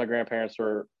both my grandparents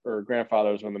or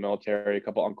grandfathers were in the military, a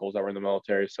couple uncles that were in the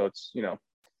military. So it's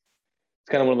it's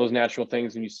kind of one of those natural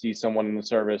things when you see someone in the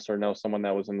service or know someone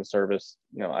that was in the service.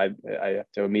 I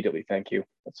have to immediately thank you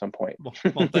at some point. Well,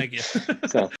 thank you.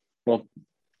 So, well,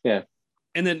 yeah.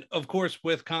 And then, of course,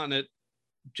 with Continent,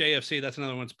 JFC, that's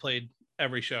another one's played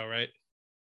every show, right?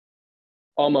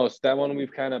 Almost. That one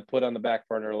we've kind of put on the back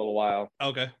burner a little while.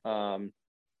 Okay.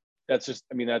 That's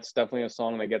definitely a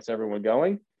song that gets everyone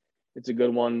going. It's a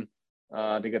good one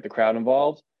to get the crowd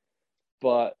involved.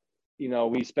 But,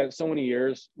 we spent so many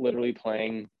years literally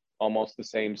playing almost the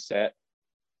same set,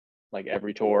 like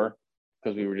every tour,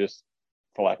 because we were just,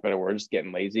 for lack of better words, just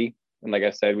getting lazy. And like I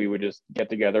said, we would just get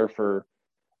together for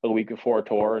a week before a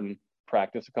tour and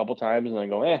practice a couple times and then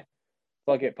go,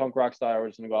 fuck it, punk rock style, we're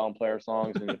just gonna go out and play our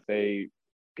songs. And if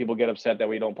people get upset that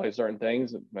we don't play certain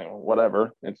things,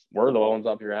 whatever. We're the ones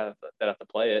up here that have to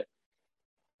play it.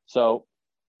 So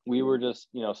we were just,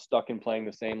 stuck in playing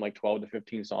the same like 12 to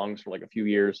 15 songs for like a few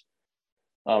years.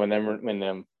 And then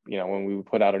when we would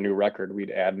put out a new record, we'd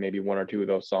add maybe one or two of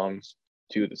those songs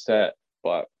to the set.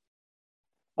 But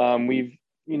we've,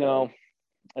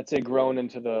 I'd say grown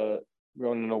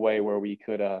in a way where we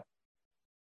could,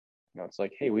 it's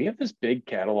like, hey, we have this big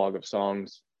catalog of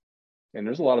songs, and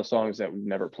there's a lot of songs that we've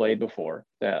never played before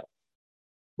that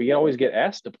we always get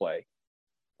asked to play,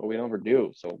 but we never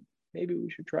do. So maybe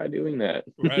we should try doing that.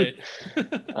 Right.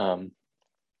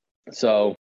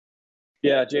 So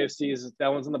yeah, JFC that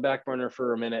one's on the back burner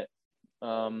for a minute.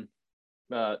 It'll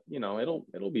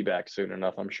be back soon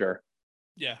enough, I'm sure.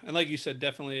 Yeah. And like you said,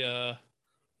 definitely one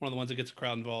of the ones that gets the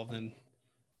crowd involved, and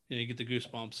you get the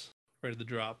goosebumps right at the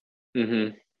drop.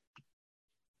 Mm-hmm.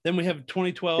 Then we have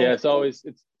 2012. Yeah,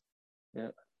 yeah.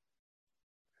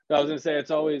 I was gonna say it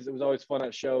was always fun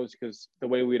at shows, because the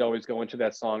way we'd always go into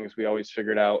that song is we always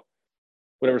figured out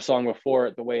whatever song before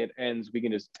it, the way it ends, we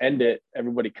can just end it,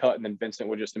 everybody cut, and then Vincent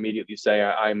would just immediately say,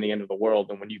 I am the end of the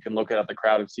world. And when you can look at the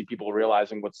crowd and see people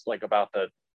realizing what's like about to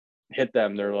hit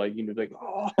them, they're like, like,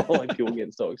 oh, like people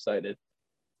getting so excited.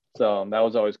 So that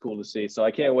was always cool to see. So I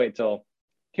can't wait till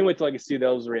I can see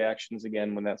those reactions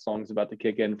again when that song's about to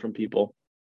kick in from people.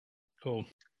 Cool.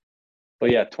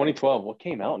 But yeah, 2012, what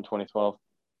came out in 2012?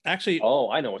 Actually,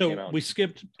 I know what came out. We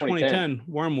skipped 2010,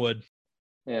 Wormwood.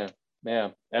 Yeah. Yeah,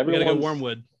 We gotta go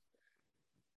Wormwood.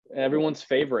 Everyone's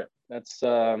favorite. That's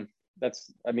I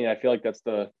mean, I feel like that's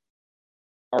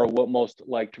our most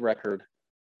liked record.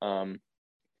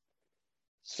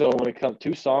 So when it comes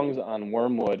to songs on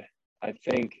Wormwood, I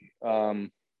think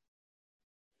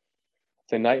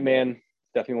say Nightman,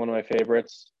 definitely one of my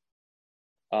favorites.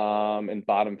 And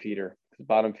Bottom Feeder.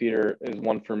 Bottom Feeder is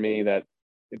one for me that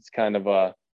it's kind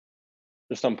of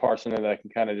there's some parts in it that I can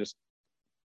kind of just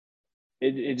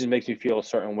it just makes me feel a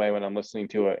certain way when I'm listening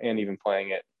to it and even playing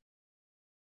it.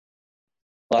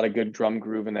 A lot of good drum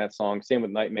groove in that song. Same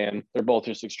with Nightman. They're both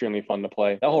just extremely fun to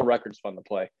play. That whole record's fun to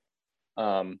play.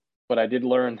 But I did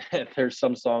learn that there's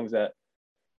some songs that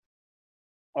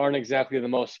aren't exactly the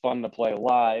most fun to play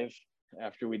live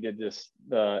after we did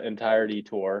the entirety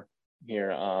tour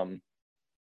here.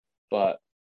 But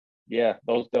yeah,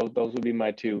 those would be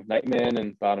my two, Nightman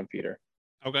and Bottom Feeder.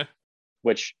 Okay.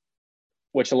 Which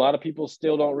a lot of people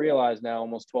still don't realize now,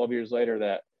 almost 12 years later,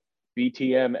 that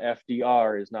BTM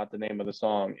FDR is not the name of the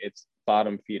song. It's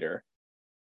Bottom Feeder.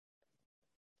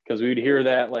 Because we'd hear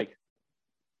that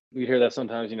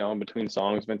sometimes, in between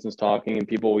songs, Vincent's talking and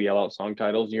people will yell out song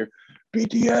titles and you're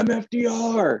BTM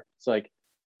FDR. It's like,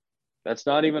 that's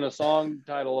not even a song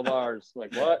title of ours.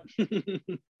 Like, what?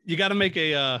 You got to make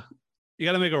a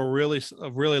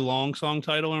really long song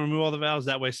title and remove all the vowels.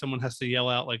 That way someone has to yell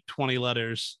out like 20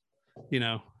 letters,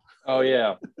 Oh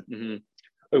yeah. Mm-hmm.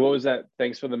 Wait, what was that?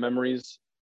 Thanks for the Memories,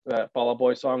 that Fall Out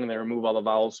Boy song, and they remove all the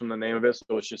vowels from the name of it,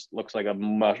 so it just looks like a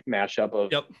mashup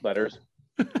of letters.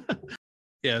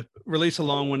 Yeah, release a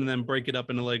long one and then break it up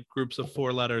into like groups of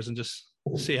 4 letters and just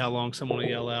see how long someone will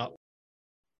yell out.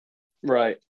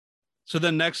 Right. So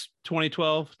then next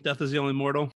 2012, Death is the Only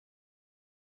Mortal.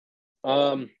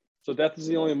 So Death is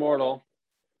the Only Mortal.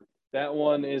 That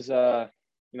one is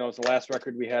it's the last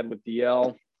record we had with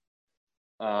DL.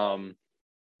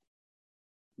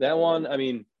 That one, I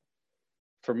mean,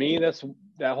 for me,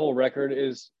 that whole record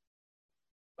is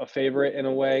a favorite in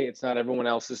a way. It's not everyone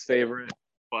else's favorite,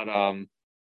 but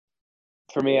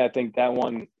for me, I think that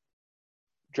one,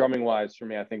 drumming wise, for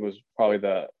me, I think was probably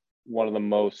one of the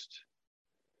most,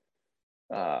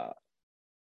 I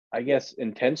guess,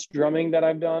 intense drumming that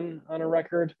I've done on a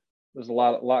record. There's a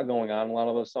lot going on in a lot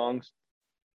of those songs.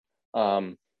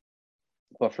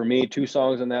 But for me, 2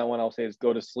 songs in that one, I'll say is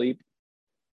Go to Sleep.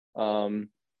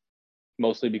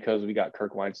 Mostly because we got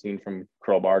Kirk Weinstein from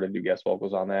Crowbar to do guest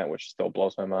vocals on that, which still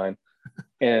blows my mind.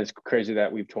 And it's crazy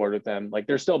that we've toured with them. Like,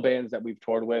 there's still bands that we've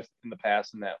toured with in the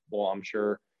past and that I'm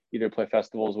sure either play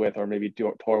festivals with or maybe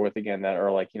tour with again that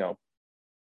are like,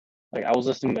 like I was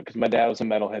listening because my dad was a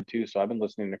metalhead too. So I've been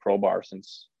listening to Crowbar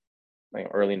since like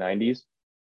early 90s.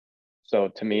 So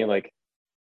to me, like,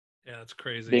 yeah, that's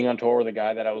crazy. Being on tour with a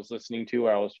guy that I was listening to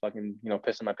where I was fucking,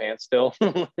 pissing my pants still.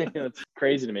 It's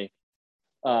crazy to me.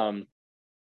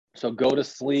 So Go to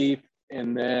Sleep,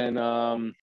 and then I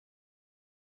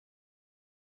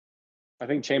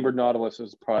think Chambered Nautilus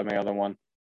is probably my other one.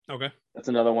 Okay. That's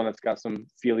another one that's got some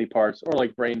feely parts, or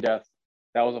like Brain Death.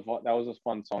 That was a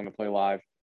fun song to play live,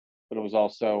 but it was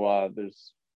also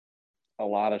there's a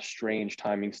lot of strange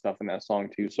timing stuff in that song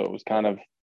too, so it was kind of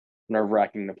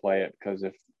nerve-wracking to play it because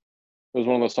if it was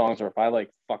one of those songs where if I like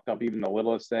fucked up even the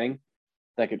littlest thing,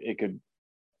 it could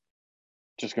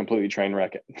just completely train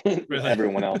wreck it. Really?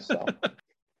 Everyone else. So,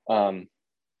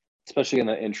 especially in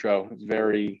the intro, it's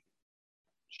very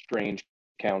strange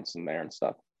counts in there and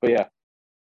stuff. But yeah,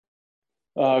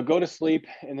 Go to Sleep,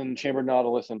 and then Chambered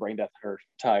Nautilus and Brain Death are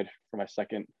tied for my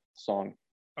second song.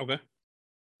 Okay.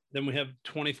 Then we have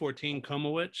 2014 Coma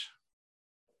Witch.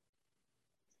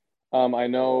 I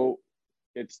know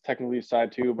it's technically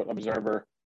side 2, but Observer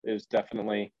is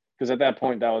definitely, because at that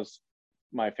point that was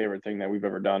my favorite thing that we've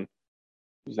ever done.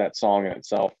 Was that song in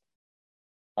itself.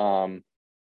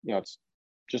 It's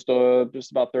just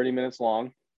about 30 minutes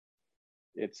long.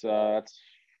 It's we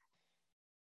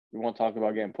won't talk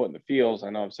about getting put in the feels. I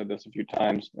know I've said this a few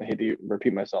times. I hate to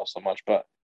repeat myself so much, but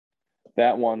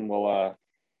that one will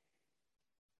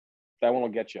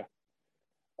get you.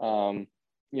 And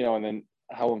then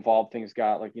how involved things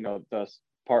got, like, the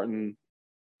part in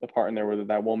there where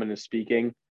that woman is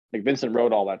speaking. Like, Vincent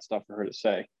wrote all that stuff for her to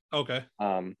say. Okay.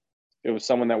 It was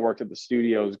someone that worked at the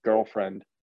studio's girlfriend.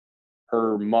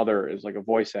 Her mother is like a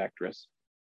voice actress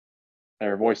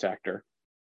or voice actor.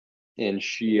 And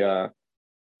she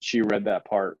read that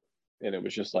part, and it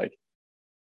was just like,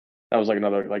 that was like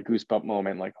another like goosebump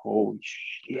moment. Like, holy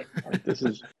shit, like, this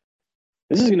is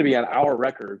going to be on our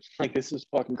record. Like, this is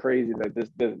fucking crazy that this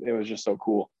it was just so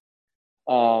cool.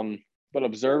 But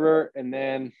Observer, and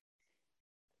then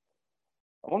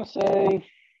I want to say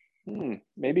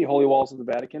maybe Holy Walls of the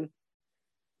Vatican.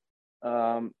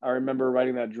 I remember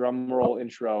writing that drum roll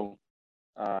intro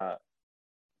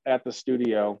at the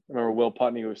studio. I remember Will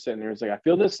Putney was sitting there. He was like, I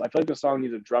feel like the song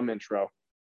needs a drum intro.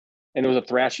 And it was a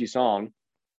thrashy song.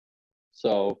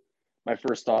 So my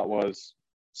first thought was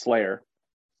Slayer.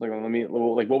 Like,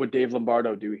 what would Dave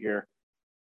Lombardo do here?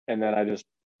 And then I just,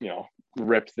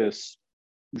 ripped this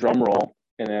drum roll.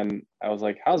 And then I was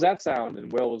like, how's that sound?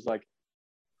 And Will was like,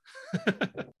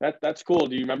 that's cool.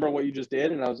 Do you remember what you just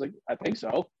did? And I was like, I think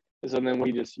so. And so then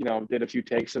we just, did a few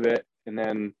takes of it and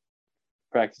then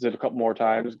practiced it a couple more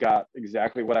times, got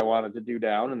exactly what I wanted to do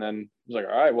down. And then was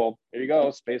like, all right, well, here you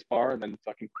go, space bar. And then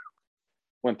fucking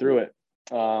went through it.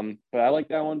 But I like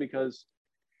that one because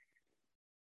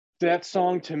that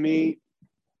song to me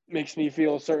makes me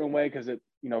feel a certain way because it,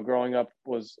 growing up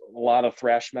was a lot of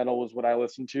thrash metal was what I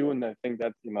listened to. And I think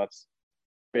that, that's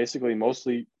basically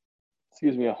mostly,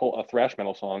 a thrash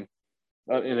metal song,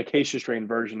 an Acacia Strain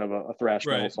version of a thrash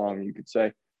metal song, you could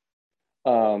say.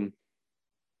 So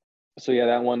yeah,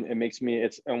 that one, it makes me,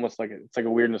 it's almost like, it's like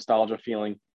a weird nostalgia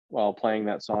feeling while playing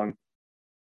that song,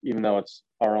 even though it's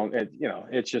our own,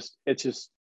 it just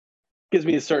gives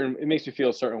me it makes me feel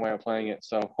a certain way of playing it.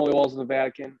 So Holy Walls of the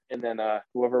Vatican. And then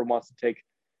whoever wants to take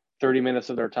 30 minutes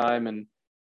of their time and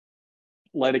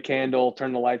light a candle,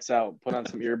 turn the lights out, put on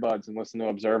some earbuds and listen to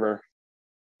Observer.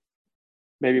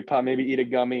 Maybe eat a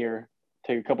gummy or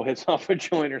take a couple hits off a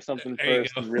joint or something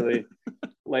first and really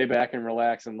lay back and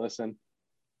relax and listen.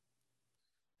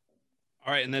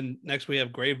 All right. And then next we have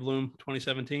Gravebloom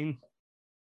 2017.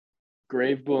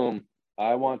 Gravebloom.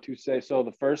 I want to say, so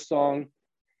the first song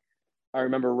I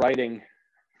remember writing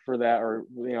for that, or,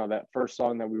 that first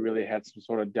song that we really had some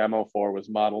sort of demo for was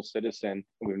Model Citizen.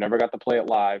 We've never got to play it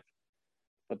live,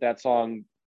 but that song,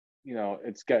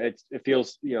 it's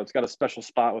got a special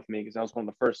spot with me because that was one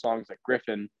of the first songs that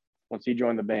Griffin, once he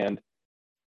joined the band,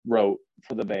 wrote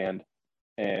for the band.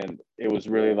 And it was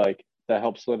really like, that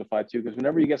helped solidify too, because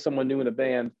whenever you get someone new in a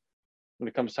band, when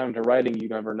it comes time to writing, you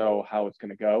never know how it's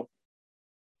going to go.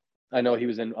 I know he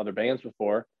was in other bands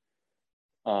before,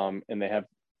 and it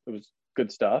was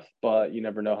good stuff, but you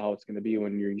never know how it's going to be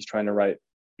when you're just trying to write,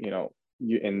 you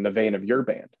in the vein of your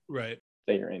band, right,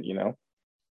 that you're in,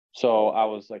 So I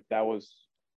was like, that was,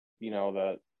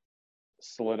 the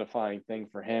solidifying thing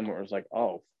for him, where it was like,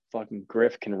 oh, fucking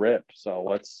Griff can rip.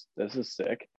 So this is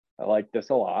sick. I like this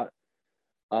a lot.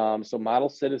 So Model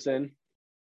Citizen.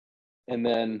 And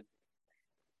then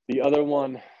the other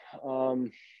one, oh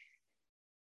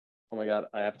my God,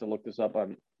 I have to look this up.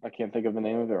 I can't think of the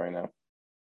name of it right now.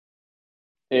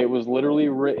 It was literally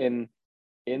written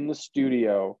in the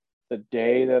studio the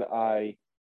day that I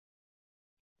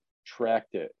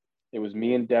tracked it. It was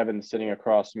me and Devin sitting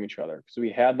across from each other. So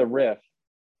we had the riff,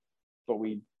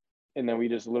 and then we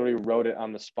just literally wrote it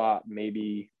on the spot,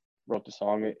 maybe wrote the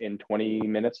song in 20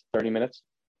 minutes, 30 minutes.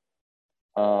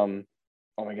 Oh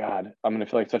my God, I'm going to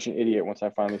feel like such an idiot once I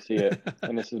finally see it.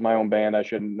 And this is my own band. I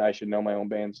should know my own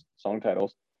band's song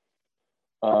titles.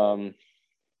 Oh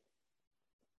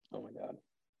my God.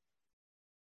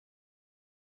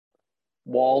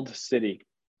 Walled City.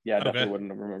 Yeah, I definitely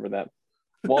wouldn't have remembered that.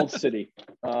 Walled City.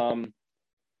 I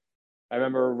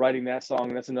remember writing that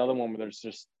song. That's another one where there's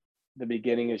just, the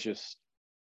beginning is just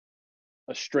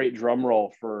a straight drum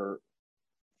roll for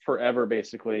forever,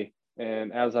 basically.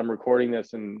 And as I'm recording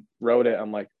this and wrote it,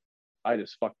 I'm like, I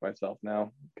just fucked myself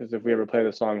now, because if we ever play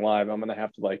the song live, I'm gonna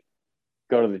have to like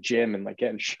go to the gym and like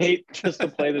get in shape just to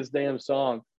play this damn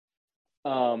song.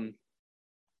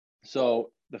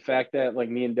 So the fact that like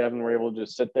me and Devin were able to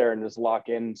just sit there and just lock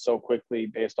in so quickly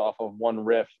based off of one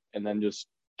riff and then just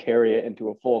carry it into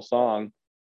a full song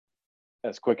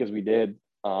as quick as we did,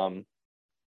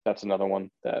 that's another one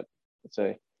that, let's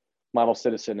say, Model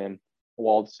Citizen and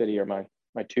Walled City are my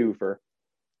two for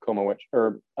Coma Witch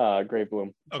or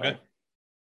Gravebloom. Okay.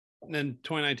 And then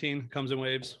 2019 Comes in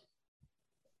Waves.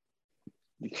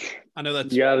 I know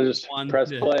that's, you gotta just press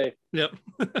play. Yep.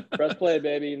 Press play,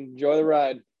 baby. Enjoy the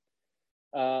ride.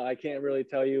 I can't really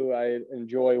tell you I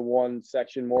enjoy one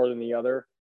section more than the other.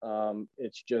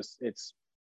 It's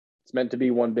meant to be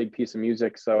one big piece of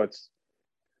music, so it's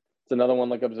another one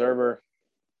like Observer.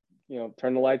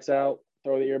 Turn the lights out,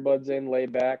 throw the earbuds in, lay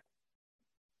back,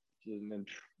 and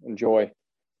enjoy.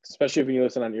 Especially if you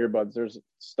listen on earbuds, there's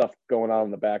stuff going on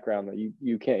in the background that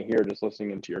you can't hear just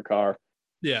listening into your car.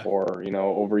 Yeah. Or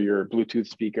over your Bluetooth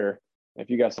speaker. If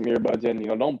you got some earbuds in,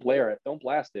 don't blare it, don't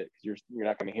blast it, because you're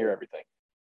not going to hear everything.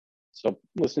 So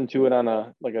listen to it on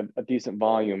a decent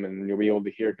volume, and you'll be able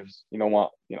to hear, because you don't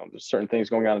want, there's certain things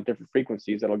going on at different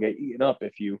frequencies that'll get eaten up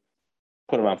if you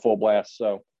put them on full blast.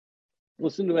 So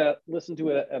listen to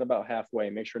it at about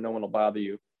halfway. Make sure no one will bother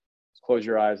you. Just close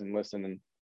your eyes and listen and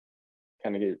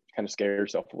kind of scare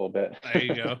yourself a little bit. There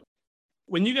you go.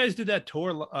 When you guys did that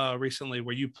tour recently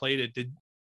where you played it,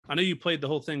 I know you played the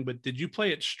whole thing, but did you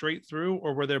play it straight through,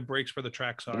 or were there breaks where the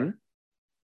tracks are? Mm-hmm.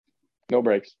 No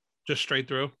breaks. Just straight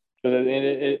through?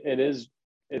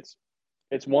 It's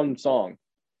one song.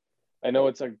 I know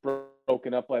it's like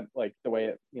broken up like the way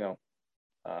it,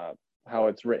 how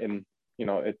it's written,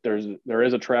 there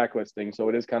is a track listing. So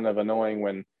it is kind of annoying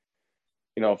when,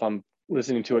 if I'm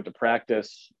listening to it to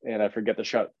practice and I forget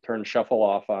to turn shuffle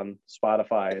off on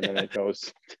Spotify, and then it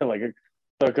goes to like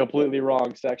a completely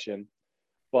wrong section.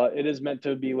 But it is meant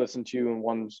to be listened to in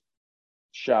one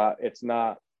shot. It's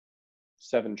not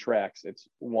 7 tracks. It's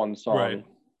one song. Right.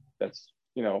 That's,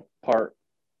 part,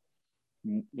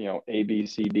 A, B,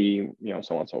 C, D,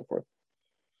 so on and so forth.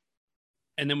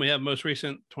 And then we have most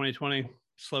recent 2020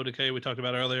 Slow Decay we talked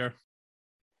about earlier.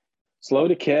 Slow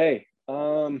Decay.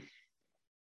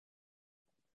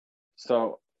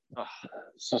 So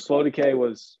Slow Decay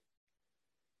was,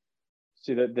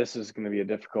 see that this is going to be a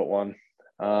difficult one.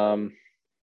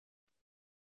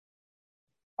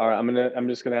 All right, I'm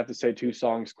just gonna have to say 2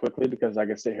 songs quickly because I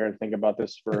could sit here and think about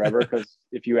this forever. Because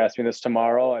if you asked me this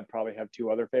tomorrow, I'd probably have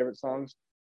 2 other favorite songs.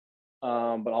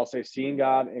 But I'll say "Seeing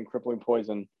God" and "Crippling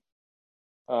Poison."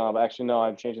 Actually, no,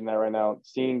 I'm changing that right now.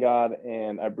 "Seeing God"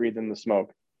 and "I Breathe in the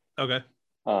Smoke." Okay.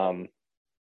 I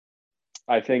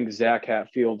think Zach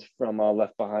Hatfield from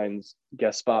Left Behind's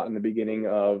guest spot in the beginning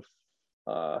of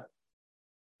 "I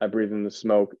Breathe in the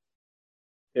Smoke."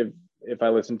 If I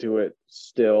listen to it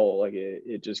still, like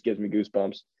it just gives me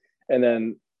goosebumps. And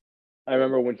then I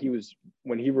remember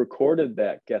when he recorded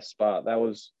that guest spot, that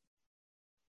was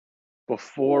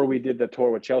before we did the tour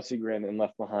with Chelsea Grin and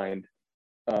Left Behind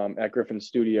at Griffin's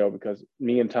studio, because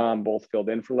me and Tom both filled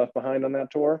in for Left Behind on that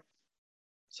tour.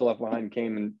 So Left Behind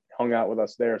came and hung out with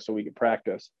us there so we could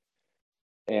practice.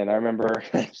 And I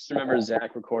just remember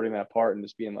Zach recording that part and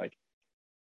just being like,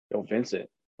 "Yo, Vincent,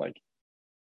 like,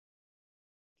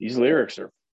 these lyrics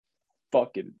are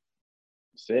fucking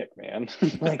sick, man."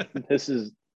 Like, this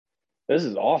is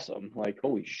awesome. Like,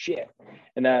 holy shit.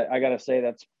 And that, I gotta say,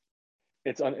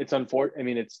 it's unfortunate. I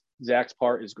mean, it's Zach's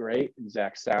part is great, and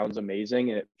Zach sounds amazing,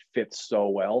 and it fits so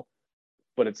well.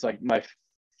 But it's like my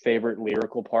favorite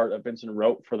lyrical part of Vincent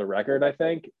wrote for the record, I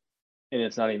think. And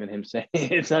it's not even him saying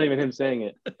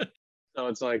it. So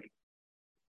it's like,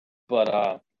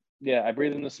 but yeah, "I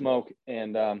Breathe in the Smoke"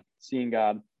 and "Seeing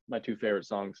God," my 2 favorite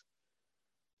songs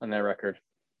on that record.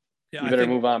 Yeah, you better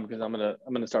move on because I'm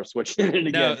gonna start switching it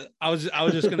again. No, I was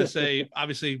just gonna say,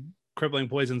 obviously, "Crippling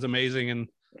Poison's" amazing, and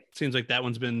it seems like that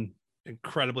one's been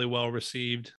incredibly well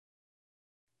received.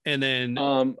 And then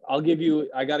I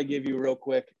gotta give you real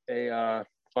quick a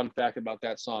fun fact about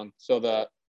that song. So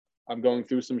I'm going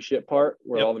through some shit part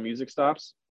where all the music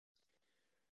stops.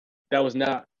 That was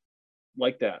not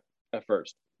like that at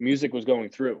first. Music was going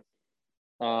through.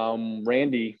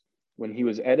 Randy, when he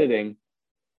was editing,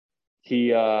 he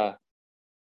had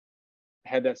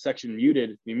that section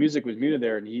muted. The music was muted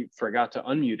there, and he forgot to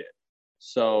unmute it.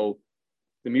 So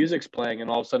the music's playing, and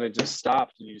all of a sudden it just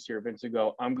stops, and you just hear Vincent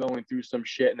go, "I'm going through some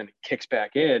shit," and then it kicks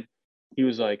back in. He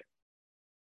was like,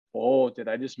 "Oh, did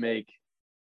I just make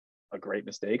a great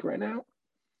mistake right now?"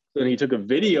 So then he took a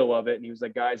video of it, and he was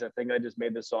like, "Guys, I think I just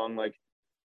made this song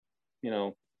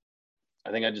I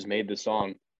think I just made this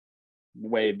song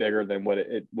way bigger than what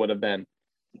it would have been."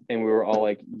 And we were all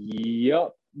like,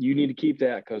 "Yep, you need to keep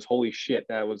that, because holy shit,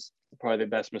 that was probably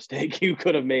the best mistake you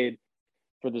could have made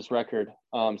for this record."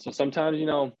 So sometimes,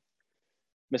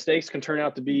 mistakes can turn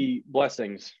out to be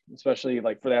blessings, especially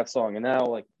like for that song. And now,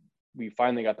 like, we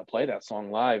finally got to play that song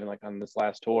live and like on this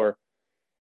last tour.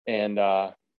 And,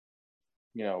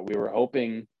 we were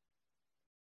hoping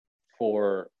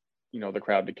for, the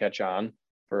crowd to catch on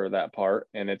for that part.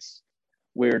 And it's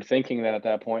weird thinking that at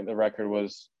that point, the record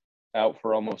was out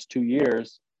for almost 2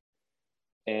 years,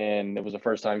 and it was the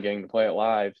first time getting to play it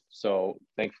live. So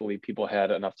thankfully people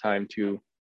had enough time to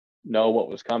know what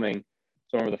was coming.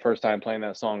 So I remember the first time playing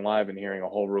that song live and hearing a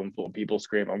whole room full of people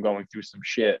scream, "I'm going through some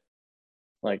shit."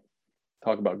 Like,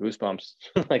 talk about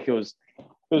goosebumps. Like, it was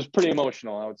pretty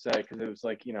emotional, I would say, because it was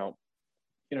like, you don't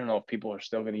know if people are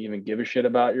still going to even give a shit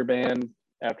about your band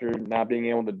after not being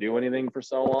able to do anything for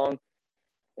so long.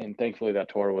 And thankfully that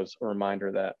tour was a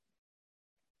reminder that,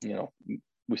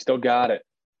 we still got it.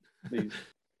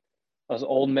 Us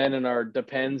old men in our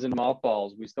Depends and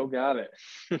mothballs, we still got it.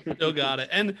 Still got it.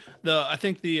 And I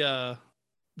think the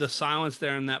silence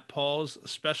there in that pause,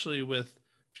 especially with,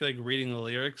 I feel like, reading the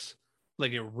lyrics,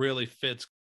 like, it really fits,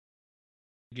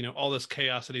 all this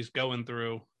chaos that he's going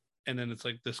through. And then it's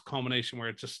like this culmination where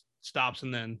it just stops,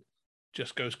 and then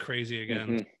just goes crazy again.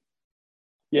 Mm-hmm.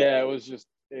 Yeah, it was just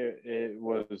it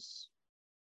was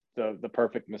the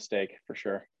perfect mistake for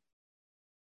sure.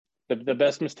 The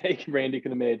best mistake Randy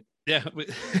could have made. Yeah.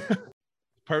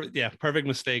 Perfect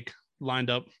mistake. Lined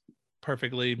up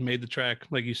perfectly, made the track,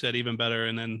 like you said, even better.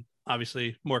 And then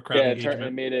obviously more crowd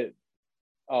engagement.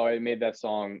 It made that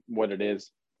song what it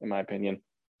is, in my opinion.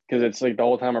 Because it's like the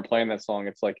whole time we're playing that song,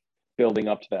 it's like building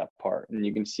up to that part. And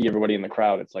you can see everybody in the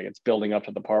crowd. It's like it's building up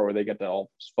to the part where they get to all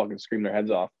fucking scream their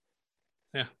heads off.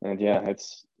 Yeah. And yeah,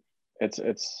 it's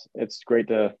great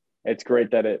that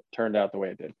it turned out the way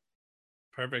it did.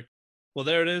 Perfect. Well,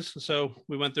 there it is. So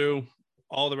we went through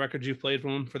all the records you've played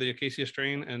from for the Acacia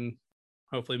Strain, and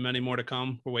hopefully many more to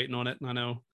come. We're waiting on it. I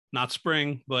know not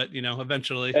spring, but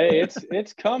eventually. Hey,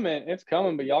 it's coming. It's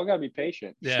coming, but y'all gotta be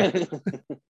patient. Yeah.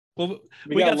 Well,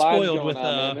 we got spoiled with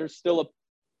there's still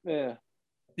a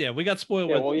we got spoiled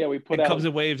with we put out Comes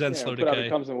in Waves and Slow Decay. It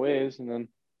Comes in Waves, and then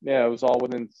it was all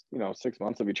within 6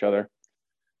 months of each other.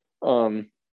 But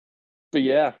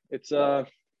yeah, it's the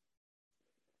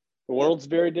world's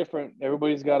very different.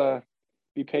 Everybody's gotta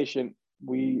be patient.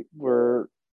 We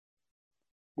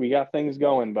got things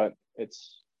going, but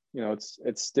it's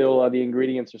still the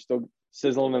ingredients are still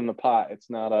sizzling in the pot. It's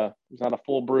not a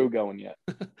full brew going yet.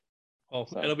 Well,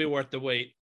 it'll be worth the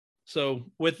wait. So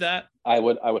with that, I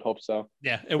would hope so.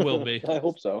 Yeah, it will be. I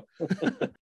hope so.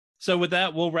 So with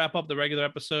that, we'll wrap up the regular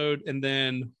episode, and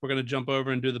then we're going to jump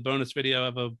over and do the bonus video. I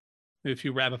have a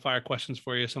few rapid fire questions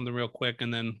for you, something real quick,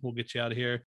 and then we'll get you out of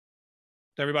here.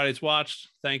 To everybody that's watched,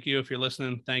 thank you. If you're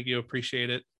listening, thank you. Appreciate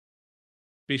it.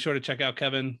 Be sure to check out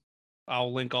Kevin.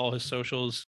 I'll link all his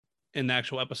socials in the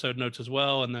actual episode notes as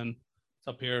well, and then it's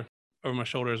up here over my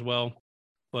shoulder as well.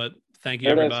 But thank you,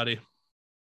 everybody.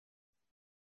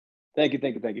 Thank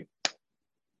you.